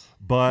these.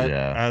 But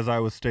Yeah. as I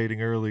was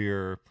stating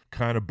earlier,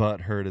 kind of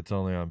butthurt it's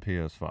only on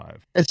PS5.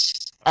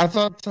 I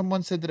thought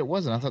someone said that it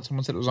wasn't. I thought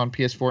someone said it was on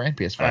PS4 and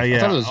PS5. Yeah, I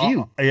thought it was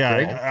you.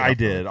 Yeah, Greg. I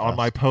did. On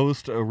my Yes.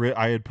 post,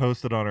 I had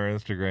posted on our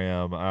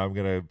Instagram. I'm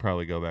gonna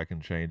probably go back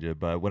and change it.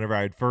 But whenever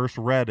I had first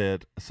read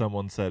it,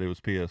 someone said it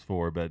was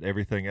PS4. But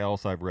everything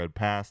else I've read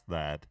past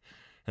that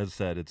has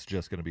said it's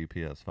just gonna be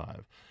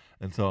PS5.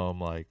 And so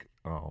I'm like,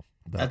 oh.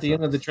 that At the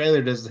end of the sucks.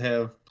 trailer, does it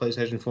have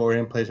PlayStation 4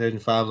 and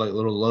PlayStation 5 like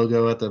little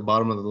logo at the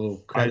bottom of the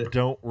little I credit?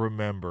 don't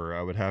remember.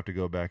 I would have to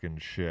go back and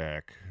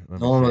check. Let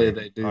me Normally see.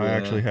 they do I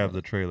actually that. have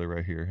the trailer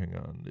right here. Hang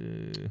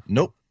on.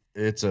 Nope.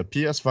 It's a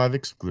PS5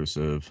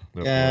 exclusive.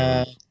 That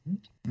Yeah. was-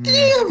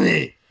 Damn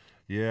it!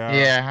 Yeah.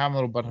 Yeah, I'm a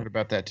little butthurt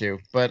about that too.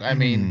 But I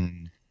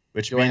mean,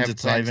 Which do I means have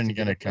it's not plans even to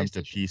get going to a come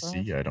to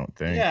PlayStation PC, I don't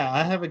think. Yeah,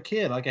 I have a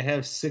kid. Like I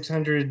have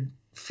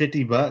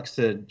 $650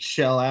 to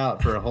shell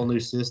out for a whole new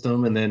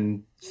system, and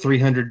then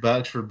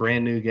 $300 for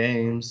brand new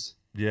games.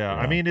 Yeah,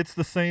 I Yeah. mean it's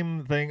the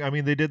same thing. I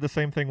mean they did the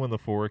same thing when the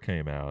 4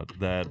 came out.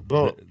 That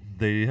Well,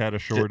 they had a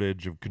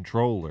shortage of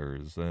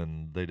controllers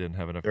and they didn't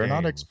have enough. They're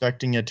not games.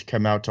 expecting it to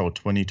come out till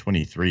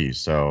 2023,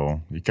 so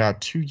you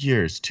got 2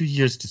 years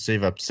to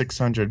save up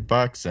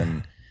 $600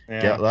 and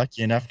Yeah. get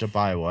lucky enough to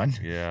buy one.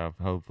 Yeah,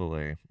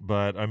 hopefully.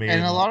 But I mean,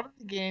 and a lot of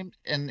the game,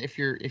 and if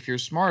you're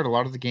smart, a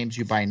lot of the games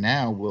you buy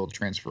now will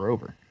transfer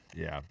over.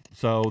 yeah.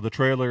 So the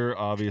trailer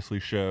obviously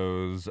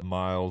shows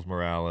Miles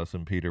Morales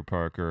and Peter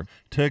Parker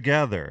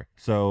together.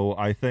 So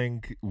I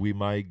think we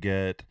might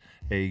get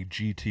a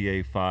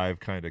GTA 5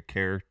 kind of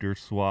character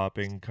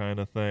swapping kind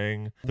of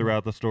thing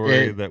throughout the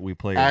story Yeah, that we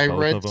play as I both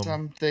read of them.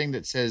 something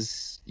that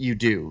says you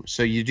do.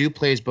 So you do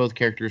play as both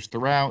characters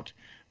throughout,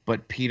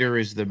 but Peter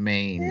is the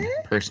main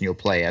person you'll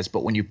play as.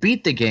 But when you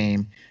beat the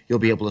game, you'll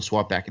be able to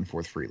swap back and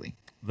forth freely.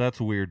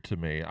 That's weird to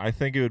me. I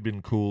think it would have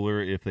been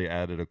cooler if they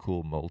added a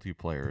cool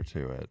multiplayer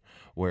to it,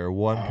 where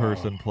one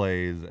person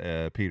plays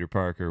Peter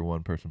Parker,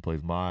 one person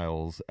plays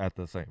Miles at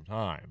the same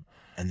time.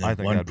 And I then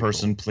think one that'd be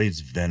person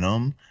plays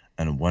Venom,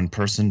 and one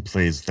person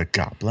plays the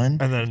Goblin,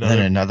 And then and another,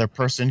 then another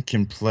person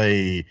can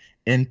play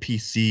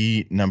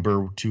NPC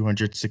number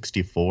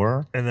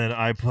 264. and then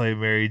I play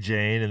Mary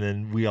Jane, and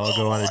then we all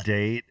go on a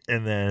date,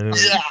 and then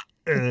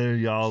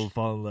y'all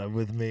fall in love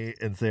with me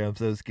and say I'm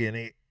so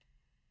skinny.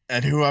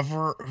 And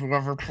whoever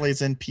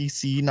plays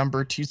NPC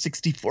number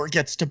 264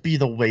 gets to be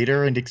the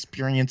waiter and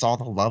experience all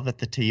the love at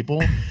the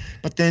table.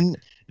 But then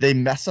they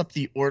mess up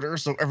the order,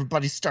 so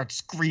everybody starts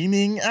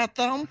screaming at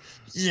them.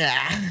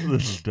 Yeah.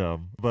 This is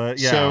dumb, but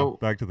yeah. So-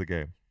 back to the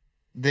game.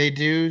 They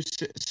do.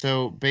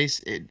 So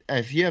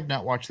if you have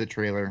not watched the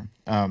trailer,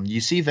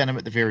 you see Venom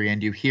at the very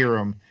end. You hear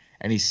him,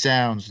 and he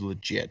sounds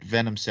legit.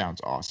 Venom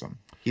sounds awesome.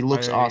 He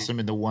looks I-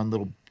 awesome in the one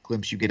little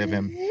glimpse you get of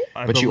him.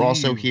 I But you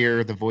also believe-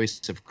 hear the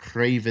voice of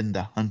Kraven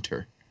the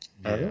Hunter.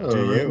 Oh, Do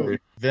you really?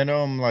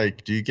 Venom,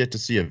 like, do you get to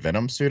see a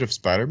Venom suit of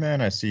Spider-Man?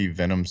 I see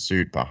Venom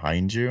suit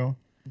behind you.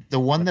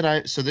 The one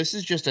that so this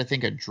is just, I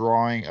think, a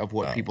drawing of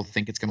what Oh. people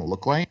think it's going to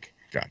look like.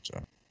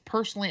 Gotcha.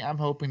 Personally, I'm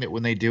hoping that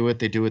when they do it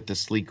the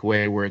sleek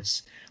way where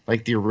it's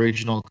like the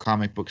original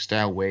comic book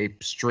style way,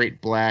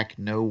 straight black,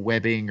 no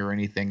webbing or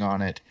anything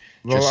on it,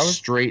 Well, just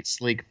straight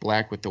sleek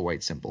black with the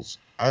white symbols.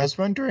 I was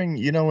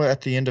wondering,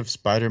 at the end of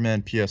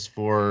Spider-Man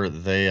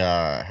PS4, they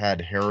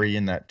had Harry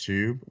in that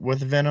tube with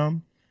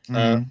Venom.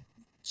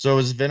 So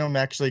is Venom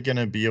actually going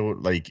to be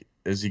able,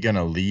 is he going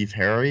to leave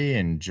Harry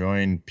and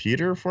join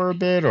Peter for a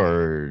bit,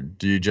 or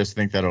do you just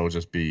think that it'll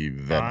just be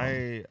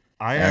Venom?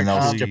 And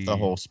they'll skip the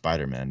whole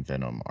Spider-Man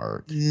Venom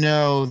arc?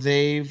 No,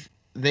 they've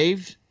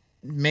hinted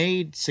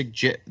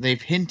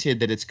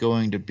that it's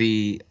going to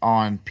be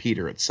on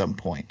Peter at some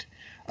point.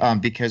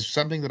 Because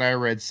something that I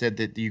read said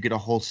that you get a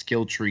whole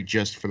skill tree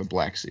just for the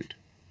black suit.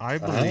 I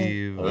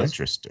believe. Oh,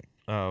 interesting.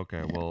 Oh,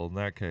 okay. Well, in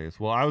that case,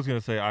 I was gonna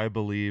say I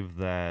believe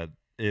that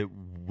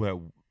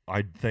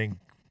I think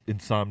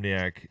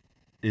Insomniac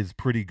is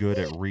pretty good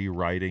at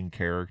rewriting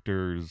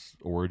characters'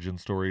 origin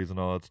stories and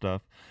all that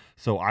stuff.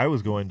 So I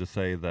was going to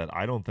say that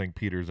I don't think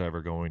Peter's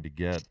ever going to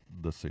get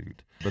the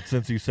suit. But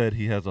since you said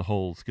he has a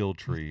whole skill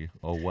tree,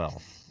 oh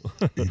well.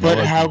 But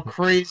how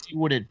crazy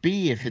would it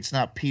be if it's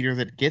not Peter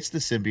that gets the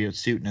symbiote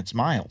suit and it's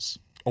Miles?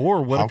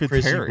 Or what How if it's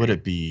crazy Harry? would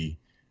it be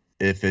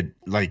if it,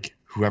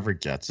 whoever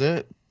gets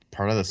it,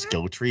 part of the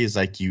skill tree is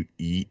you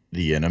eat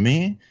the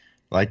enemy,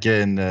 like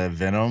in the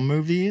Venom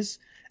movies?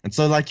 And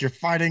so you're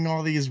fighting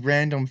all these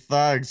random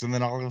thugs, and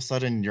then all of a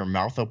sudden your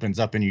mouth opens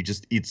up and you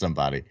just eat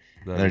somebody.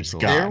 They're just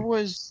gone.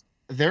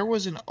 There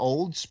was an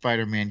old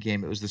Spider-Man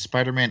game. It was the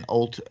Spider-Man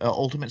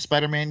Ultimate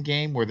Spider-Man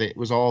game where it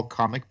was all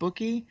comic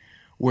booky,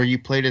 where you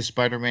played as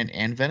Spider-Man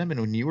and Venom, and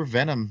when you were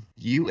Venom,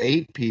 you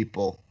ate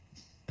people.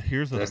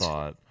 Here's a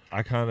thought.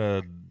 I kind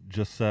of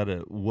just said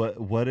it.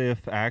 What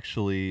if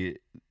actually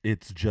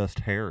it's just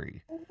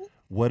Harry?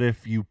 What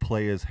if you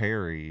play as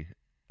Harry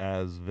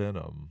as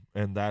Venom,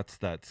 and that's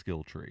that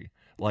skill tree?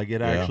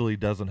 It actually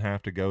doesn't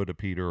have to go to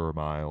Peter or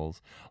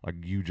Miles.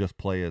 You just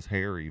play as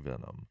Harry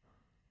Venom.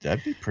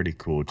 That'd be pretty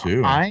cool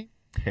too. Harry.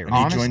 And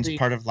he joins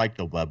part of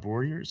the Web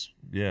Warriors.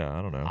 Yeah,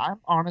 I don't know. I'm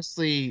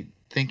honestly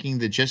thinking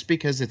that just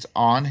because it's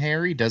on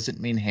Harry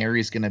doesn't mean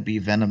Harry's going to be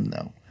Venom,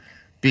 though.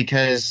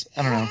 Because,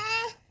 I don't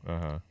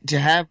know, to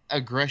have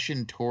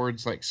aggression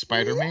towards,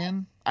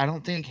 Spider-Man, I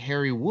don't think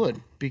Harry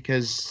would,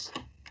 because...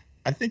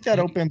 I think that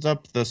opens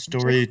up the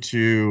story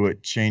to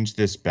change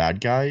this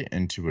bad guy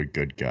into a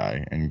good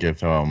guy and give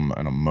him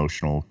an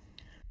emotional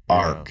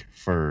arc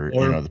for,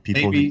 the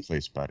people who play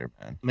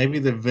Spider-Man. Maybe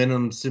the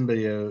Venom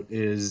symbiote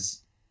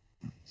is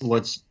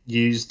what's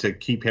used to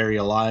keep Harry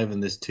alive in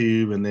this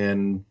tube, and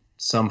then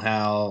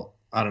somehow,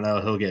 I don't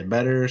know, he'll get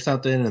better or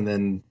something, and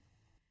then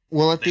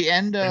at the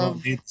end they of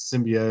don't need the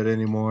symbiote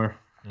anymore.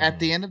 At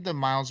the end of the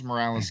Miles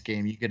Morales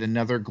game, you get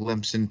another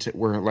glimpse into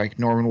where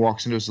Norman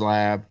walks into his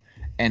lab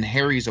and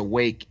Harry's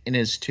awake in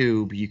his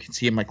tube. You can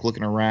see him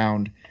looking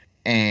around,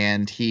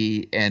 and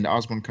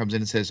Osborn comes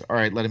in and says, "All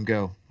right, let him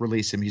go.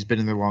 Release him. He's been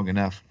in there long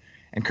enough."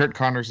 And Kurt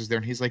Connors is there,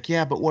 and he's like,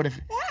 "Yeah, but what if?"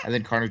 And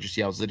then Connors just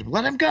yells at him,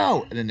 "Let him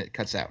go!" And then it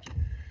cuts out.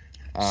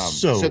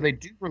 So they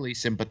do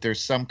release him, but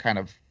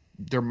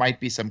there might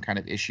be some kind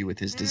of issue with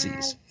his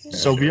disease.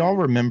 So we all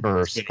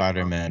remember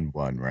Spider-Man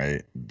 1,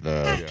 right?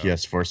 The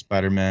PS4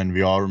 Spider-Man.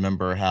 We all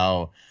remember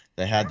how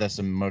they had this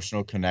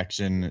emotional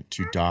connection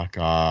to Doc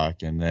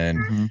Ock, and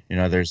then,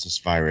 there's this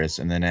virus,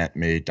 and then Aunt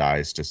May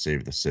dies to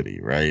save the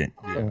city, right?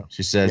 Yeah.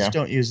 She says,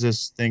 "Don't use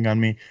this thing on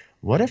me."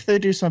 What if they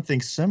do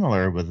something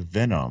similar with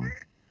Venom?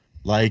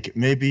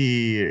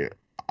 Maybe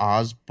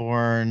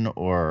Osborn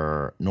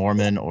or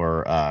Norman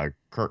or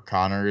Kurt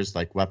Connors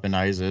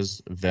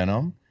weaponizes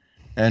Venom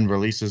and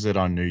releases it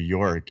on New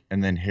York,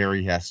 and then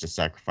Harry has to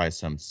sacrifice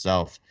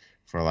himself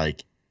for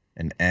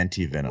an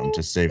anti-Venom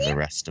to save the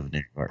rest of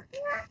New York.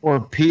 Or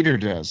Peter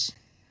does.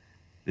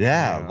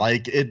 Yeah,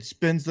 it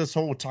spends this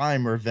whole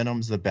time where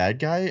Venom's the bad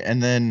guy,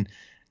 and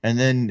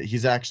then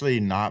he's actually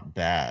not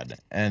bad,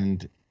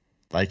 and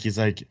he's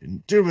like,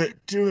 do it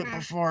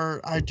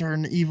before I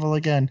turn evil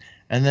again,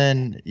 and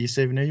then you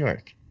save New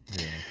York.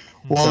 Yeah.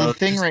 Well, So the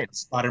thing, just right?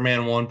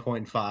 Spider-Man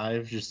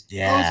 1.5, just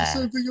Yeah. oh, it's the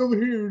same thing over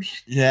here.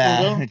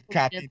 Yeah, Well, don't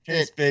copy and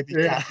paste, baby,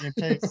 Yeah. copy and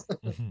paste.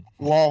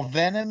 While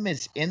Venom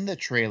is in the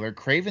trailer,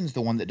 Craven's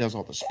the one that does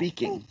all the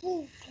speaking.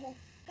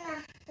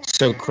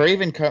 So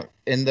Craven,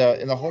 in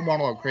the whole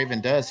monologue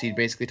Craven does, he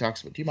basically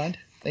talks about. Do you mind?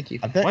 Thank you.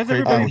 I bet Why is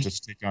Craven everybody- will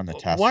just take on the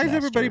task. Why is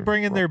everybody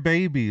bringing their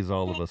babies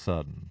all of a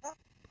sudden?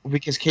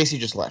 Because Casey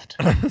just left.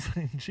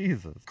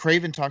 Jesus.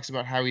 Craven talks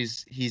about how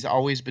he's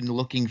always been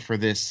looking for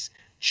this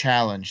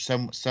challenge,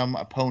 some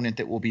opponent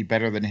that will be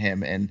better than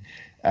him and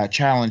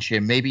challenge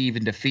him, maybe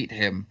even defeat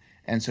him.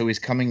 And so he's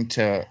coming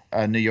to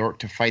New York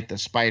to fight the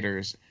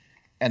spiders.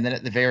 And then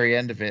at the very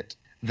end of it,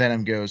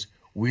 Venom goes,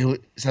 "We'll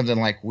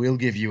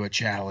give you a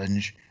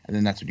challenge." And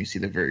then that's when you see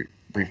the very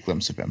brief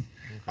glimpse of him.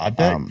 I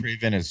bet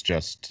Craven is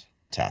just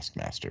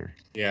Taskmaster.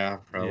 Yeah,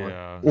 probably.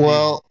 Yeah.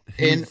 Well,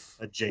 He's-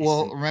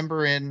 Adjacent.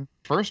 remember in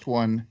first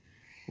one,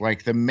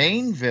 the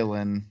main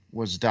villain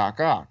was Doc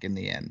Ock in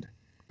the end,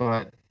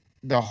 but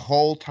the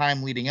whole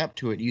time leading up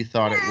to it, you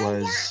thought it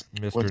was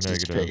Mr. what's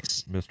his Negative.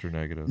 face? Mr.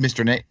 Negative.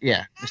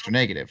 Mr.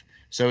 Negative.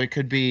 So it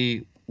could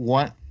be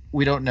one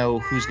we don't know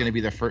who's going to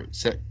be the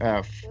first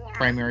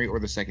primary or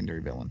the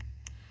secondary villain.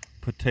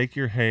 But take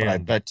your But I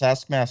hand. bet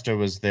Taskmaster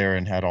was there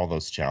and had all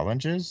those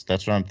challenges.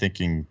 That's what I'm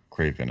thinking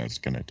Craven is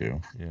gonna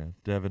do. Yeah,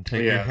 Devin,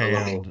 take Yeah, your the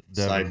little hand.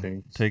 side Devin,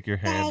 things. take your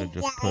hand and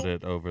just put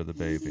it over the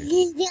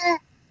baby.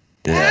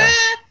 Yeah.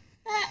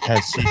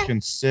 Has he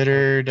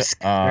considered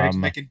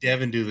making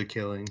Devin do the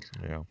killing.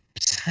 Yeah, oh,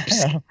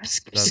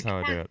 that's how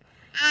I do it.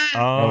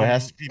 it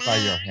has to be by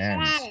your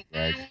hands,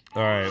 Greg.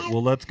 All right.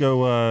 Well, let's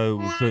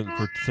go.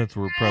 Since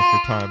we're pressed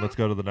for time, let's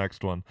go to the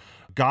next one.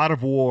 God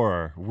of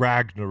War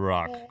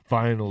Ragnarok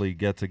finally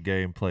gets a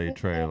gameplay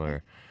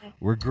trailer.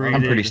 We're greeted.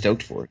 I'm pretty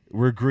stoked for it.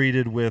 We're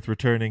greeted with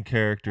returning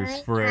characters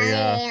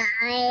Freya.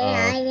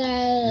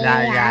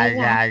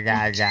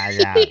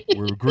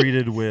 We're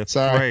greeted with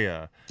Sorry.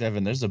 Freya.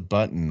 Devin, there's a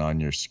button on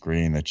your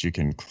screen that you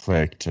can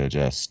click to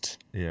just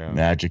Yeah.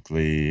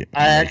 magically.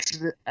 I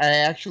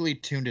actually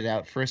tuned it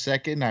out for a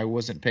second. I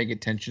wasn't paying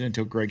attention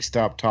until Greg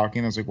stopped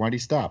talking. I was like, why'd he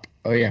stop?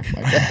 Oh, yeah.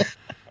 My bad.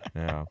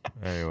 Yeah.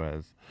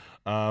 Anyways,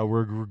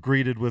 we're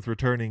greeted with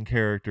returning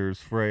characters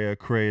Freya,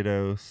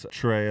 Kratos,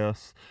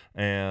 Atreus,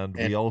 and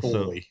we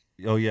also. Boy.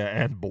 Oh yeah,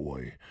 and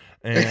boy.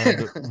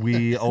 And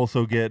we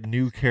also get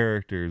new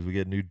characters. We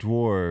get new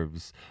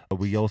dwarves.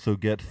 We also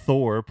get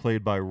Thor,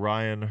 played by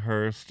Ryan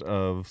Hurst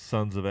of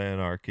Sons of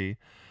Anarchy.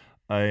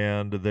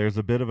 And there's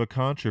a bit of a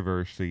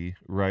controversy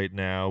right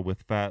now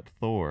with Fat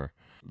Thor.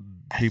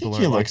 I think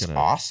he looks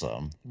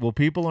awesome. Well,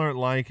 people aren't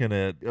liking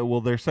it.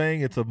 Well, they're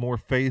saying it's a more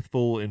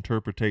faithful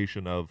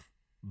interpretation of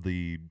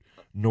the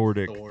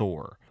Nordic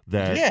Thor.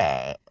 That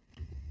Yeah.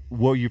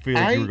 What you feel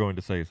like you were going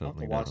to say I have to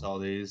something. watch Devin. all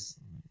these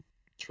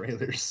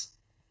trailers.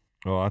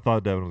 Oh, I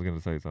thought Devin was going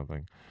to say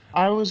something.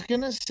 I was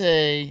going to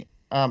say,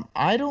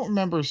 I don't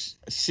remember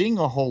seeing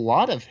a whole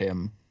lot of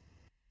him.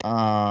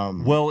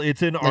 Well,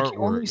 it's in like you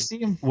only artwork. see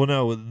him. Well,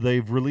 no,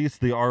 they've released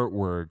the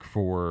artwork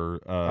for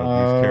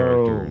these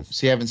characters.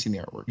 So you haven't seen the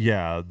artwork.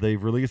 Yeah,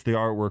 they've released the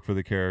artwork for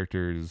the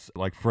characters.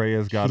 Like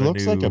Freya's got He a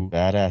looks new. like a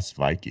badass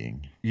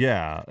Viking.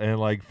 Yeah, and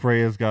like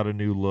Freya's got a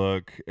new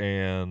look,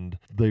 and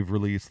they've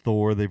released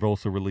Thor. They've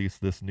also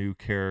released this new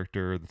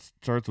character that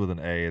starts with an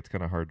A. It's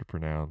kind of hard to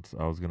pronounce.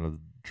 I was gonna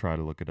try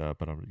to look it up,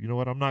 but you know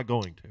what? I'm not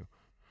going to.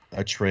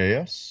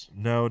 Atreus?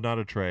 No, not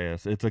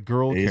Atreus. It's a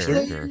girl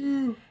Acer?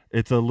 character.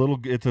 It's a little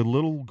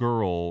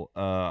girl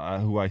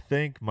who I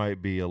think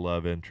might be a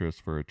love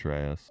interest for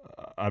Atreus.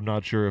 I'm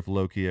not sure if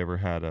Loki ever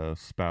had a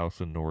spouse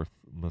in Norse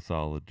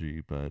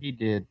mythology, but He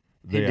did.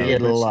 they He are-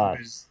 did a lot.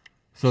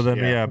 So then,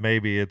 Yeah.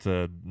 maybe it's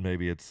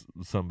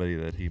somebody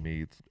that he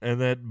meets, and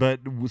that.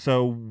 But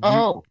so.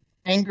 Oh,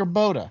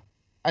 Angerboda.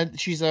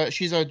 She's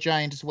a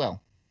giant as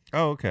well.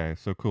 Oh, okay.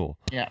 So cool.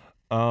 Yeah.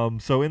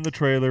 So in the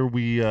trailer,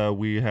 we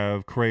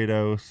have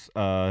Kratos.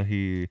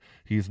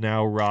 He's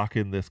now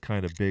rocking this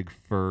kind of big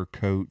fur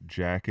coat,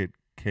 jacket,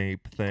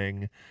 cape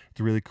thing. It's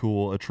really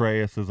cool.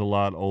 Atreus is a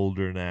lot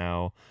older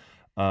now.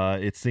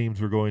 It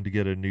seems we're going to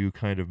get a new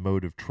kind of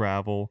mode of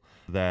travel,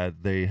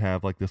 that they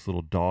have like this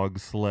little dog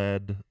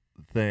sled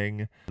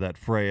thing that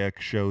Freya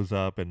shows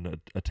up and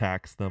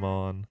attacks them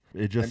on.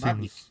 It just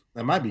seems.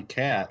 That might be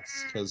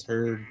cats, because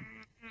her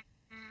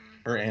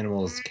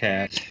animal is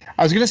cat.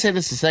 I was gonna say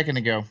this a second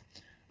ago.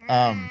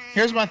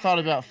 Here's my thought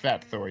about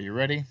Fat Thor. You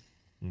ready?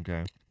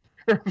 Okay.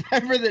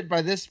 Remember that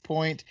by this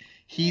point,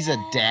 he's a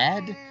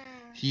dad.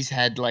 He's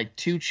had like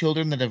 2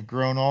 children that have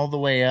grown all the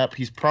way up.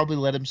 He's probably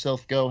let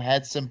himself go,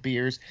 had some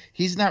beers.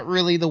 He's not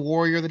really the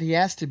warrior that he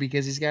has to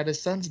because he's got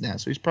his sons now.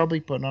 So he's probably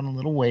putting on a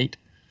little weight.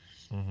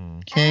 Mm-hmm.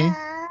 Okay.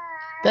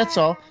 That's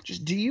all.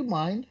 Just do you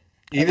mind?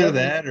 Either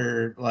that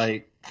or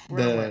like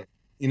the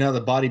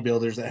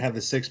bodybuilders that have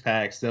the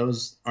 6-packs,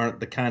 those aren't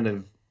the kind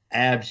of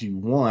abs you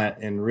want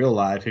in real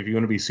life. If you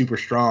want to be super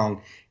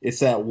strong, it's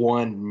that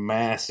one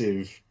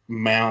massive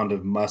mound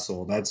of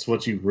muscle. That's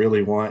what you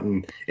really want,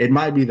 and it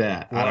might be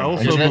that. Well, I I don't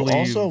also know. And you believe-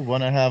 also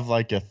want to have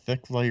like a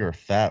thick layer of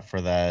fat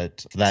for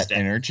that Step.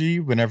 energy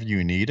whenever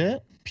you need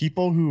it.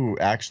 People who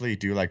actually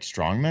do like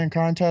strongman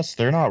contests,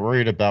 they're not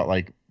worried about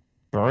like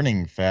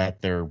burning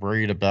fat. They're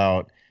worried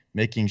about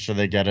making sure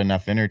they get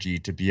enough energy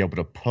to be able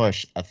to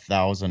push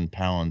 1,000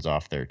 pounds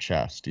off their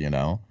chest, you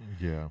know?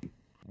 Yeah.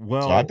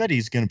 Well, So I bet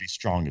he's going to be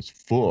strong as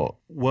fuck.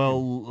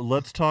 Well,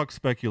 let's talk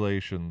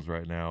speculations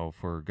right now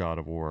for God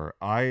of War.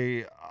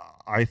 I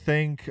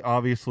think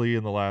obviously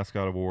in the last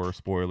God of War,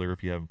 spoiler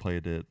if you haven't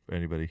played it,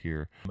 anybody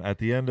here, at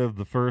the end of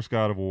the first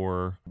God of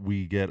War,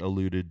 we get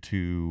alluded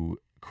to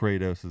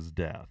Kratos'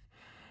 death.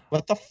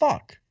 What the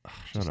fuck?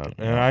 Shut Just up.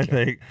 kidding. And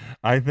Okay.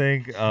 I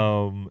think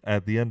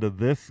at the end of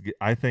this,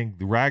 I think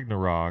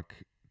Ragnarok,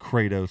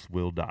 Kratos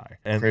will die.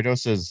 And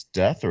Kratos'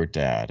 death or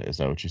dad? Is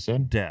that what you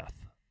said? death.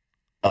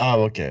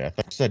 Oh, okay. I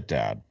thought you said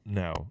dad.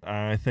 No,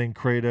 I think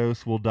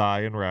Kratos will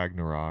die in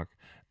Ragnarok,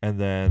 and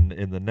then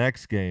in the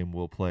next game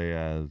we'll play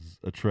as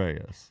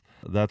Atreus.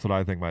 That's what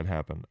I think might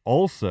happen.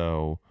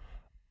 Also,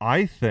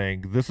 I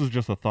think this is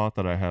just a thought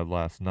that I had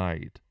last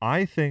night.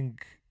 I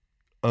think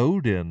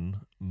Odin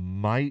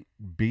might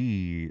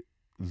be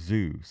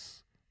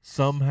Zeus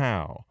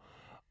somehow.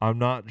 I'm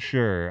not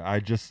sure. I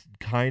just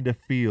kind of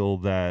feel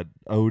that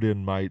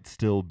Odin might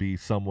still be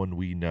someone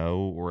we know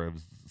or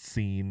have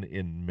seen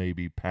in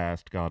maybe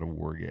past God of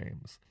War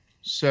games.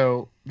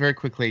 So very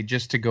quickly,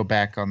 just to go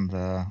back on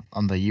the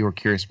you were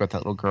curious about that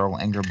little girl,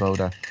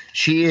 Angrboda.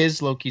 She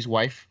is Loki's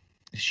wife.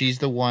 She's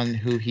the one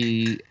who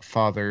he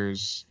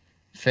fathers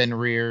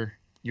Fenrir,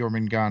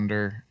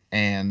 Jormungandr,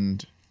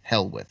 and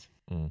Hel with.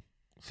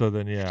 So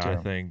then, yeah, I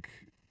So- think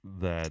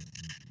that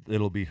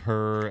it'll be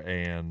her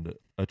and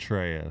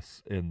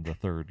Atreus in the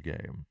third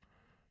game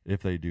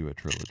if they do a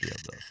trilogy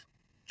of this.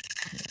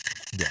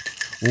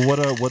 Yeah.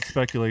 Well, what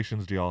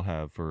speculations do y'all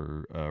have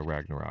for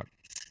Ragnarok?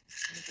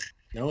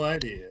 No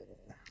idea.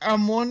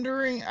 I'm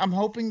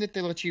hoping that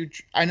they let you.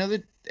 I know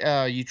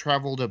that you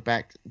travel to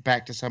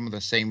back to some of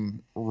the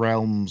same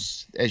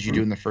realms as you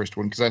do in the first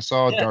one because I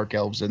saw Yeah. dark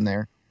elves in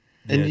there.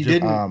 And Yeah, you just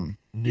didn't.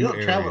 new You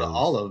don't travel to areas.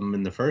 all of them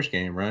in the first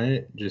game,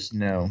 right? Just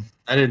No,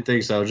 I didn't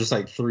think so. Just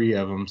like 3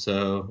 of them.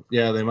 So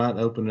yeah, they might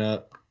open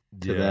up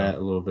to Yeah, that a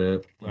little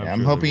bit. I'm sure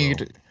they hoping you.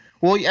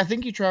 will. Well, I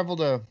think you travel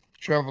to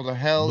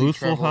Hel. You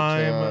travel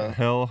Muspelheim, to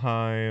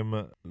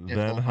Helheim,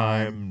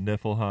 Venheim,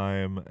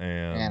 Niflheim,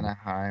 and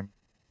Anaheim,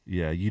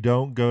 yeah, you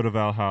don't go to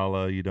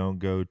Valhalla. You don't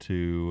go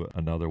to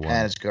another one.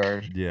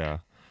 Asgard. Yeah.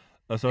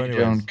 So You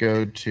anyways, don't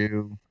go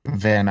to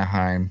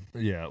Vanaheim.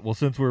 yeah. Well,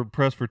 since we're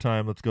pressed for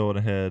time, let's go on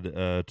ahead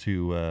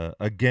to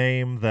a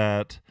game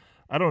that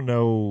I don't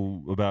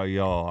know about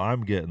y'all.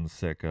 I'm getting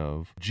sick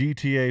of.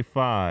 GTA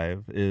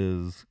 5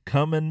 is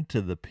coming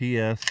to the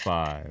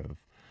PS5.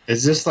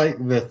 Is this like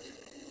the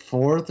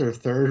 4th or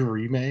 3rd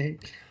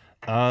remake?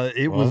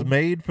 It was Well-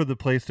 made for the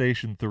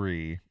PlayStation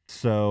 3,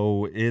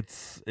 so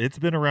it's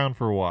been around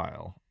for a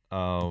while.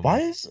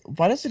 Why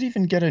does it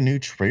even get a new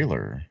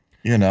trailer?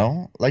 You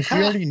know, like we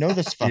already know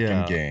this fucking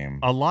Yeah. game.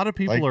 A lot of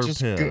people Like, are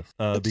just go- pissed.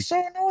 It's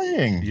so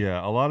annoying.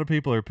 Yeah, a lot of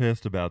people are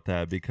pissed about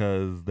that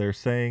because they're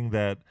saying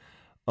that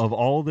of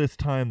all this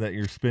time that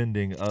you're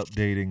spending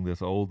updating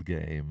this old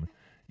game,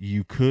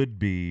 you could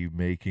be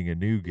making a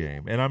new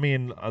game. And I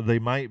mean, they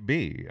might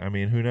be. I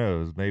mean, who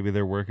knows? Maybe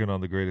they're working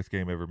on the greatest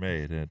game ever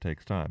made and it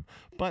takes time.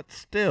 But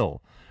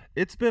still,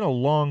 it's been a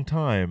long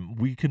time.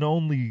 We can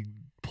only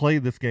play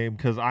this game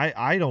because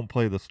I don't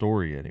play the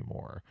story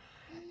anymore.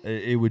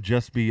 It would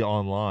just be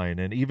online.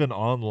 And even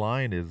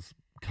online is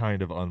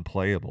kind of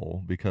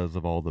unplayable because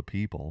of all the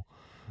people.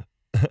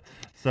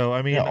 So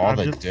I mean, Yeah, all I'm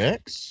the just,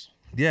 dicks.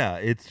 yeah,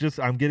 it's just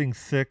I'm getting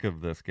sick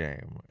of this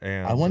game.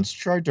 And I once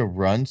tried to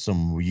run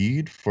some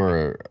weed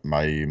for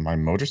my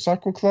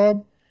motorcycle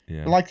club.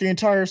 yeah, Like the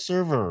entire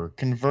server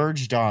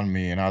converged on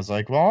me, and I was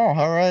like, "Well,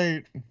 all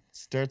right,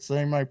 start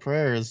saying my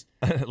prayers."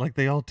 like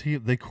they all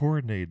they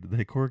coordinate,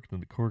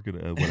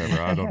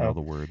 whatever. I don't know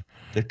the word.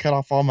 They cut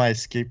off all my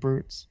escape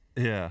routes.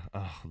 Yeah,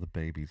 oh, the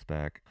baby's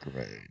back.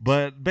 Great.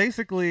 But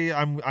basically,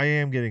 I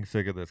am getting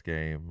sick of this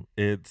game.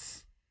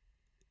 It's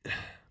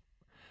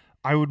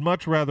I would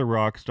much rather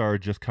Rockstar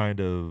just kind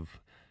of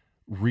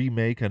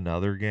remake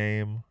another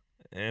game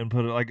and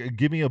put it like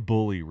give me a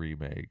Bully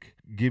remake.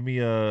 Give me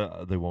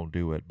they won't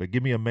do it, but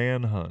give me a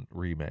Manhunt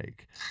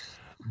remake.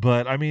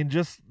 But I mean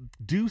just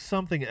do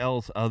something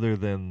else other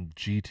than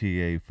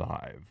GTA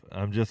 5.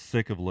 I'm just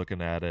sick of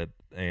looking at it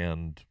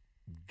and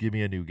give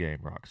me a new game,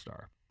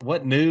 Rockstar.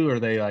 What new are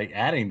they like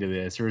adding to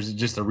this, or is it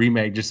just a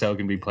remake just so it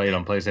can be played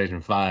on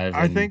PlayStation 5?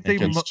 I think I think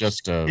they it's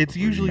just a it's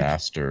usually-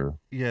 remaster.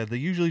 Yeah, they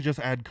usually just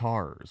add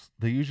cars.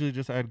 They usually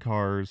just add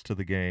cars to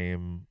the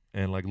game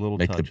and like little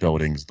Make the touches.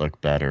 buildings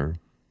look better.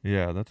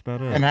 Yeah, that's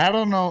about it. And I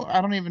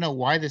don't even know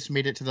why this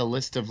made it to the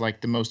list of like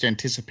the most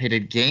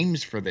anticipated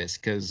games for this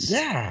because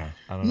Yeah,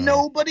 I don't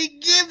know. nobody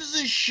gives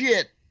a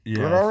shit.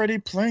 Yeah, we're already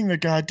playing the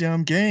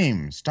goddamn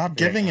game. Stop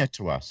giving it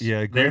to us. yeah.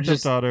 They're Grand Theft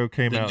just Auto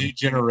came the out. new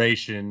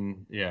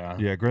generation. Yeah.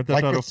 Yeah, Grand Theft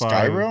Like Auto with 5.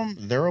 Skyrim,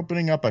 they're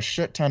opening up a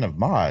shit ton of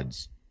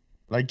mods.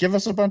 Like, give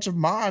us a bunch of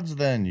mods,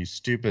 then, you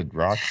stupid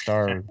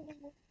Rockstar.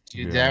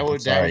 Dude, Yeah. that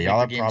would Sorry, make y'all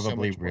the are game so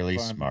probably much more really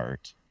fun.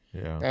 smart.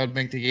 Yeah, That would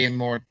make the game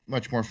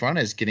much more fun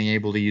as getting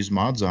able to use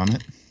mods on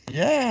it.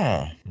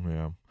 Yeah.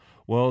 yeah.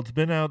 Well, it's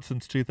been out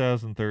since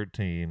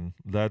 2013.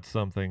 That's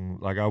something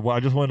like I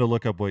just wanted to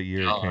look up what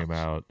year it came Gosh.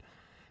 out.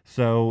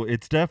 So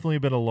it's definitely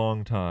been a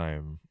long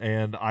time,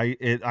 and I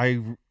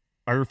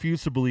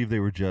refuse to believe they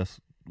were just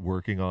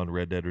working on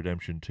Red Dead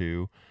Redemption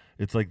 2.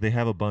 It's like they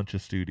have a bunch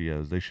of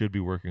studios. They should be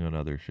working on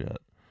other shit.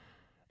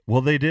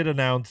 Well, they did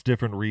announce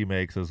different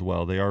remakes as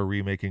well. They are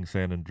remaking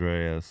San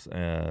Andreas,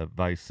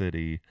 Vice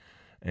City,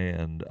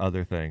 and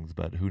other things,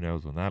 but who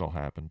knows when that'll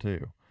happen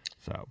too.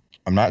 So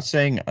I'm not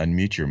saying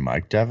unmute your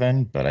mic,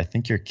 Devin, but I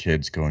think your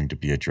kid's going to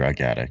be a drug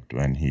addict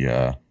when he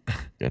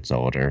gets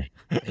older.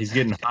 He's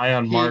getting high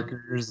on He-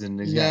 markers, and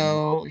he's got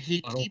No,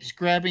 he bottle. keeps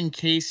grabbing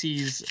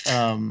Casey's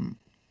some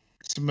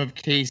of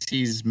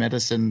Casey's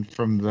medicine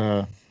from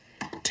the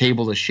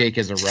table to shake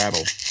as a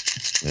rattle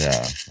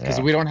Yeah. because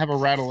yeah. we don't have a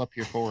rattle up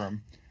here for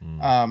him.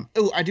 mm.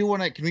 I do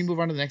want to. Can we move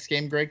on to the next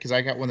game, Greg? Because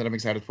I got one that I'm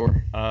excited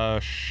for.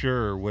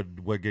 Sure.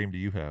 What game do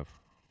you have?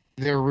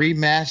 They're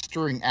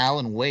remastering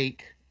Alan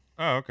Wake.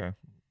 Oh, okay.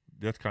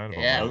 That's kind of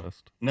Yeah. on my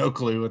list. No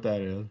clue what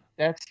that is.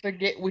 That's the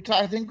game.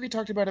 I think we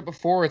talked about it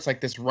before. It's like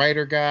this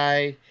writer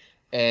guy,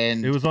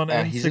 and It was on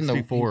he's in the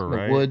N64,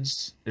 right?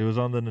 woods. It was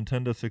on the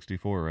Nintendo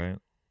 64, right?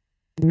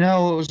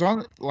 No, it was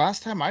on.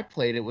 Last time I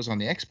played it was on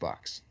the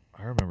Xbox.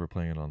 I remember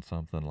playing it on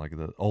something like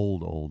the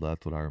old.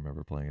 That's what I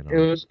remember playing it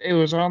on. It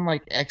was on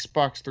like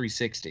Xbox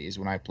 360 is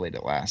when I played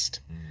it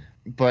last.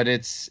 But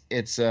it's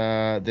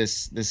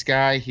this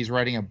guy. He's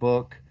writing a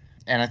book,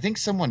 and I think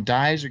someone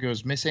dies or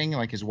goes missing,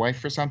 like his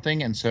wife or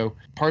something, and so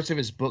parts of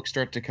his book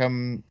start to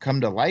come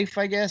to life,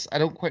 I guess. I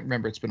don't quite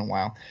remember. It's been a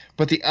while.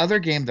 But the other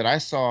game that I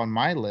saw on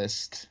my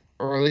list,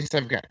 or at least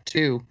I've got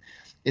two,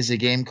 is a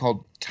game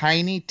called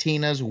Tiny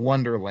Tina's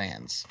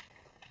Wonderlands.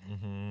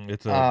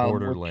 It's a which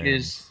Borderlands.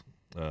 is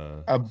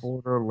a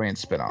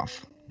Borderlands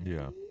spinoff.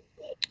 Yeah.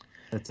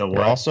 It's a We're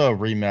what? also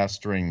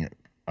remastering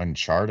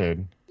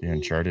Uncharted, the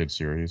Uncharted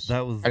series.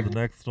 That was the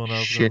next one I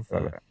was going Shit.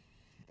 to say.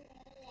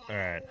 All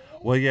right.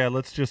 Well, yeah,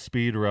 let's just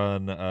speed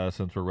run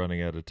since we're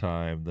running out of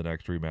time. The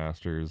next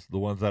remasters. The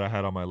ones that I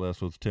had on my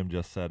list was Tim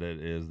just said it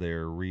is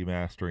they're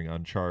remastering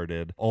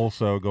Uncharted.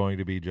 Also going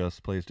to be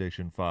just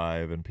PlayStation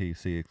 5 and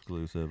PC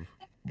exclusive.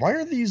 Why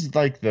are these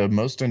like the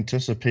most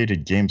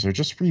anticipated games? They're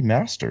just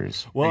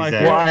remasters. Well,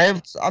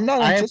 Exactly. I'm not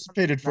I have-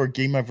 anticipated for a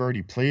game I've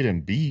already played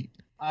and beat.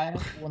 I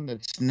have one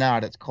that's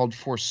not. It's called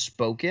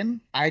Forspoken.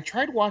 I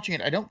tried watching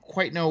it. I don't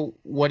quite know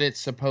what it's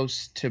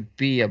supposed to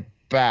be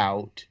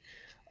about,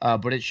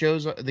 but it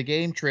shows the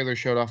game trailer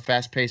showed off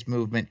fast-paced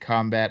movement,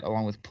 combat,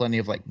 along with plenty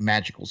of like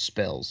magical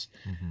spells.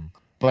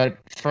 But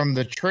from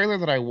the trailer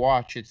that I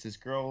watch, it's this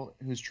girl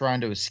who's trying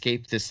to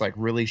escape this like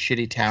really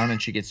shitty town, and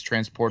she gets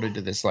transported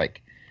to this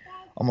like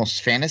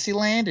almost fantasy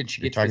land, and she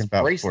You're gets talking this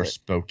about bracelet.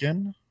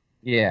 Forspoken?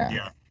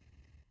 Yeah.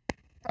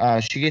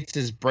 She gets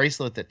this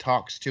bracelet that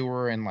talks to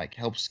her and like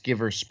helps give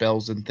her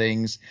spells and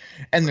things.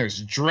 And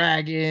there's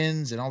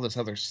dragons and all this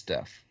other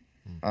stuff.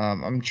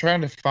 I'm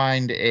trying to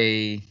find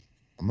a.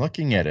 I'm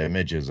looking at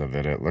images of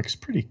it. It looks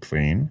pretty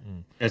clean.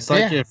 It's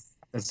like Yeah. if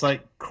it's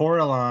like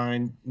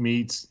Coraline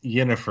meets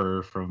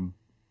Yennefer from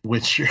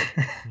Witcher.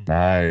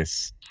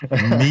 Nice.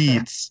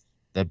 Meets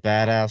the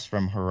badass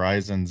from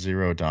Horizon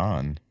Zero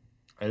Dawn.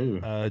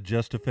 Oh,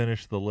 Just to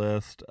finish the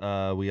list,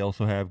 we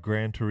also have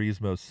Gran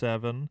Turismo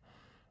 7.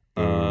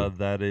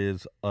 That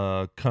is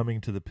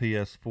coming to the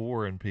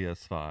PS4 and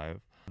PS5.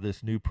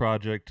 This new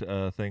project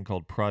thing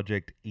called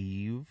Project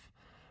Eve.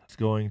 It's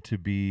going to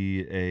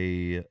be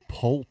a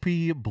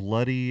pulpy,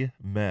 bloody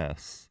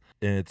mess.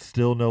 And it's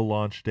still no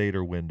launch date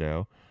or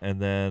window.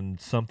 And then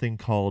something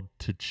called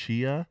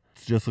Tachia.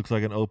 It just looks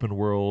like an open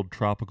world,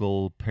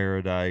 tropical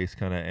paradise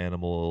kind of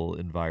animal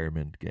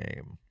environment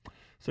game.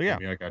 So yeah.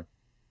 maybe like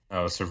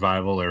a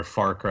survival or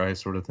Far Cry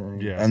sort of thing.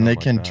 Yeah. And they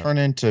something can like that. turn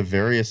into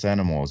various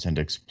animals and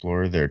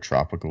explore their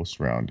tropical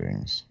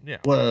surroundings. Yeah.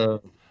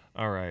 Whoa.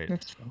 All right.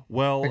 That's fine.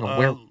 Well, Like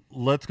a were-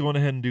 let's go on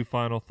ahead and do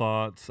final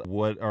thoughts.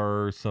 What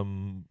are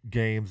some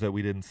games that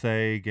we didn't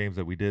say, games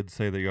that we did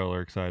say that y'all are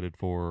excited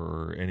for,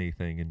 or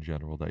anything in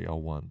general that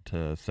y'all want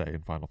to say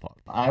in final thoughts?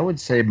 I would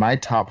say my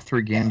top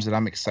three games that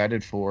I'm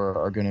excited for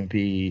are going to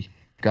be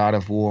God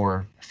of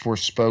War,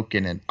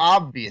 Forspoken, and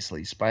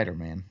obviously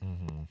Spider-Man.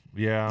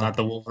 Yeah. Not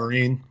the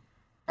Wolverine.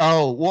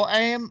 Oh, well,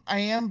 I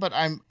am, but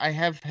I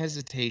have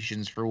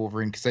hesitations for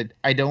Wolverine because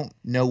I don't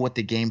know what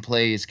the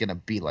gameplay is gonna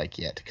be like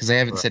yet because they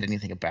haven't said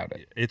anything about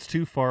it. It's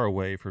too far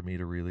away for me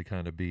to really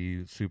kind of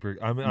be super.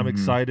 I'm Mhm.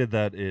 excited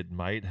that it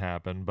might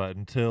happen, but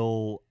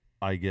until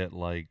I get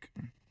like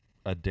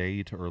a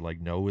date or like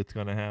know it's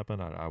gonna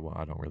happen, I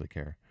don't really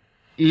care.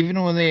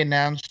 Even when they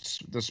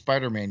announced the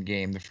Spider-Man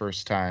game the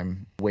first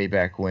time, way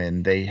back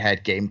when, they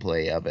had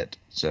gameplay of it.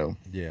 So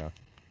Yeah.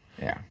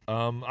 yeah,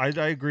 I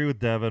agree with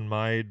Devin.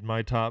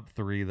 My top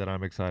three that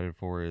I'm excited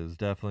for is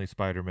definitely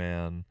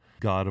Spider-Man,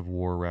 God of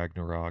War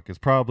Ragnarok is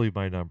probably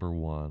my number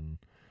one,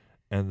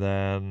 and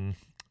then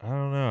I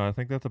don't know. I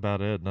think that's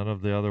about it. None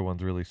of the other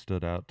ones really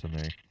stood out to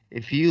me.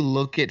 if you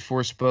look at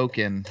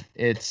Forspoken,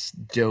 it's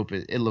dope.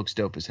 It looks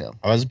dope as hell.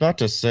 I was about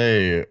to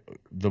say,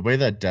 the way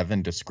that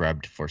Devin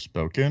described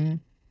Forspoken,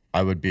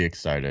 I would be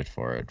excited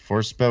for it.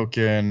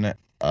 Forspoken,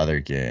 other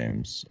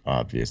games,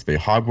 obviously.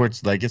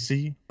 Hogwarts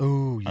Legacy,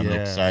 Oh yeah, I'm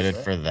excited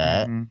for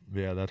that. Mhm.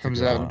 Yeah, that's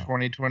Comes a good out in one.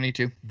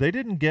 2022. They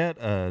didn't get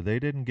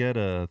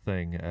a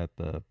thing at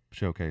the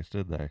showcase,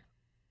 did they?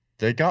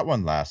 They got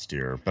one last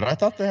year, but I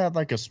thought they had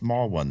like a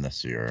small one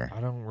this year.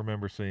 I don't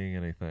remember seeing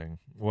anything.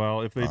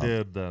 Well, if they Oh.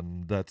 did,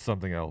 then that's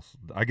something else.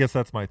 I guess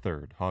that's my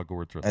third,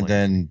 Hogwarts And Legacy.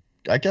 then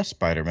I guess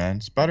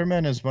Spider-Man.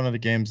 Spider-Man is one of the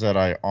games that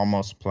I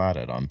almost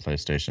platted on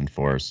PlayStation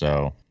 4.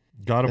 So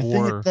God of the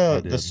War. thing, I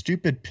the did.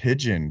 stupid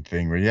pigeon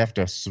thing where you have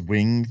to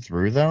swing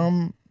through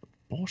them,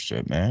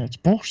 bullshit, man. It's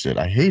bullshit.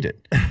 I hate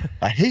it.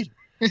 I hate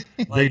it.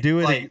 They do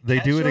it. They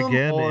do it catch 'em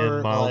again or,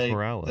 in Miles like,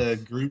 Morales. The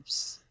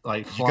groups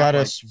like You flock- gotta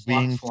like,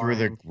 swing flock through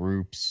the flying.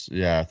 groups,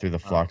 yeah, through the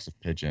flocks of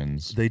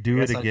pigeons. They do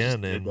I it guess I just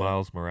again did in that.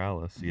 Miles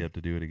Morales. You have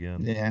to do it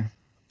again. Yeah.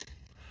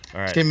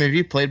 All right. Tim, have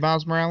you played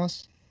Miles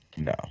Morales?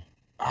 No,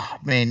 Oh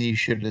man, you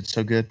should. It's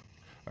so good.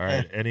 All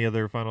right. Any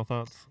other final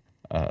thoughts?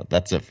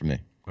 that's it for me.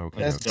 Okay.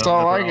 That's Don't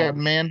all I ever got,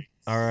 always- man.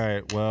 All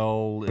right.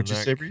 Well, in What'd you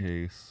that say, Bree?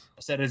 case,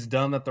 I said it's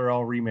dumb that they're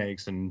all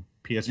remakes and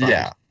PS5.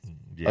 Yeah,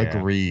 yeah.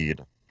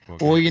 agreed.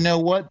 Well, you know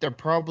what? They're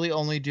probably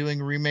only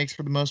doing remakes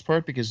for the most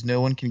part because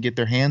no one can get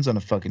their hands on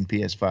a fucking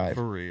PS5.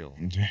 For real.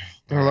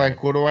 They're All like,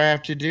 right. what do I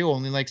have to do?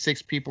 Only like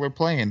 6 people are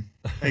playing.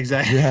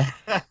 Exactly.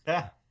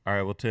 Yeah. All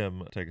right. Well,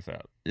 Tim, take us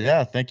out.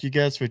 Yeah, thank you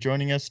guys for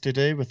joining us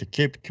today with the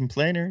Cape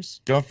Complainers.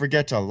 Don't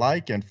forget to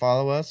like and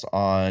follow us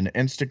on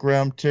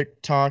Instagram,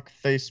 TikTok,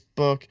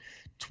 Facebook,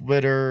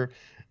 Twitter,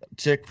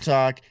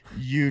 TikTok,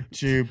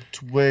 YouTube,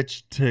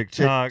 Twitch,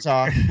 TikTok.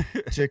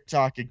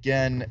 TikTok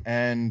again,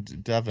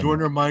 and Devin.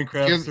 Join our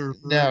Minecraft server.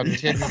 No,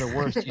 Tim, you're the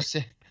worst.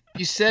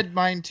 You said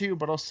mine too,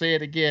 but I'll say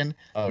it again.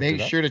 Oh, Make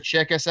did I? sure to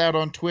check us out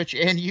on Twitch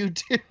and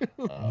YouTube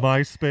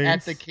MySpace.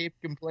 at the Cape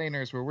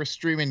Complainers, where we're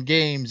streaming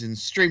games and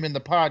streaming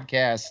the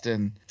podcast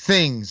and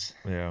things.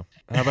 Yeah.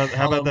 How about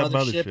that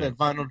Mothership at mothership?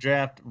 Vinyl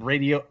Draft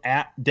Radio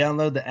app.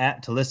 Download the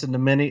app to listen to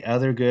many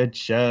other good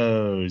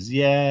shows.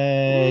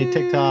 Yay!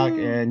 TikTok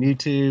and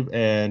YouTube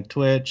and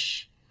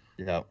Twitch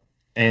Yeah.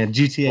 and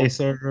GTA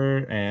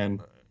server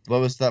and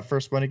What was that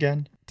first one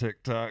again?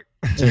 TikTok.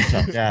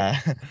 TikTok. Yeah.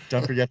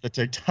 Don't forget the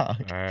TikTok.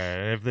 All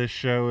right. If this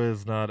show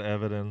is not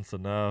evidence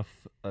enough,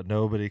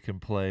 nobody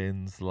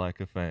complains like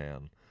a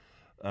fan.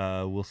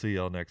 We'll see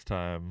y'all next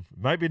time.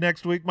 Might be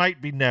next week. Might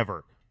be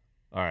never.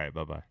 All right.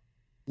 Bye-bye.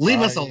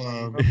 leave us Bye.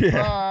 alone.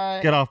 Yeah. Bye.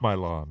 Get off my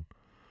lawn.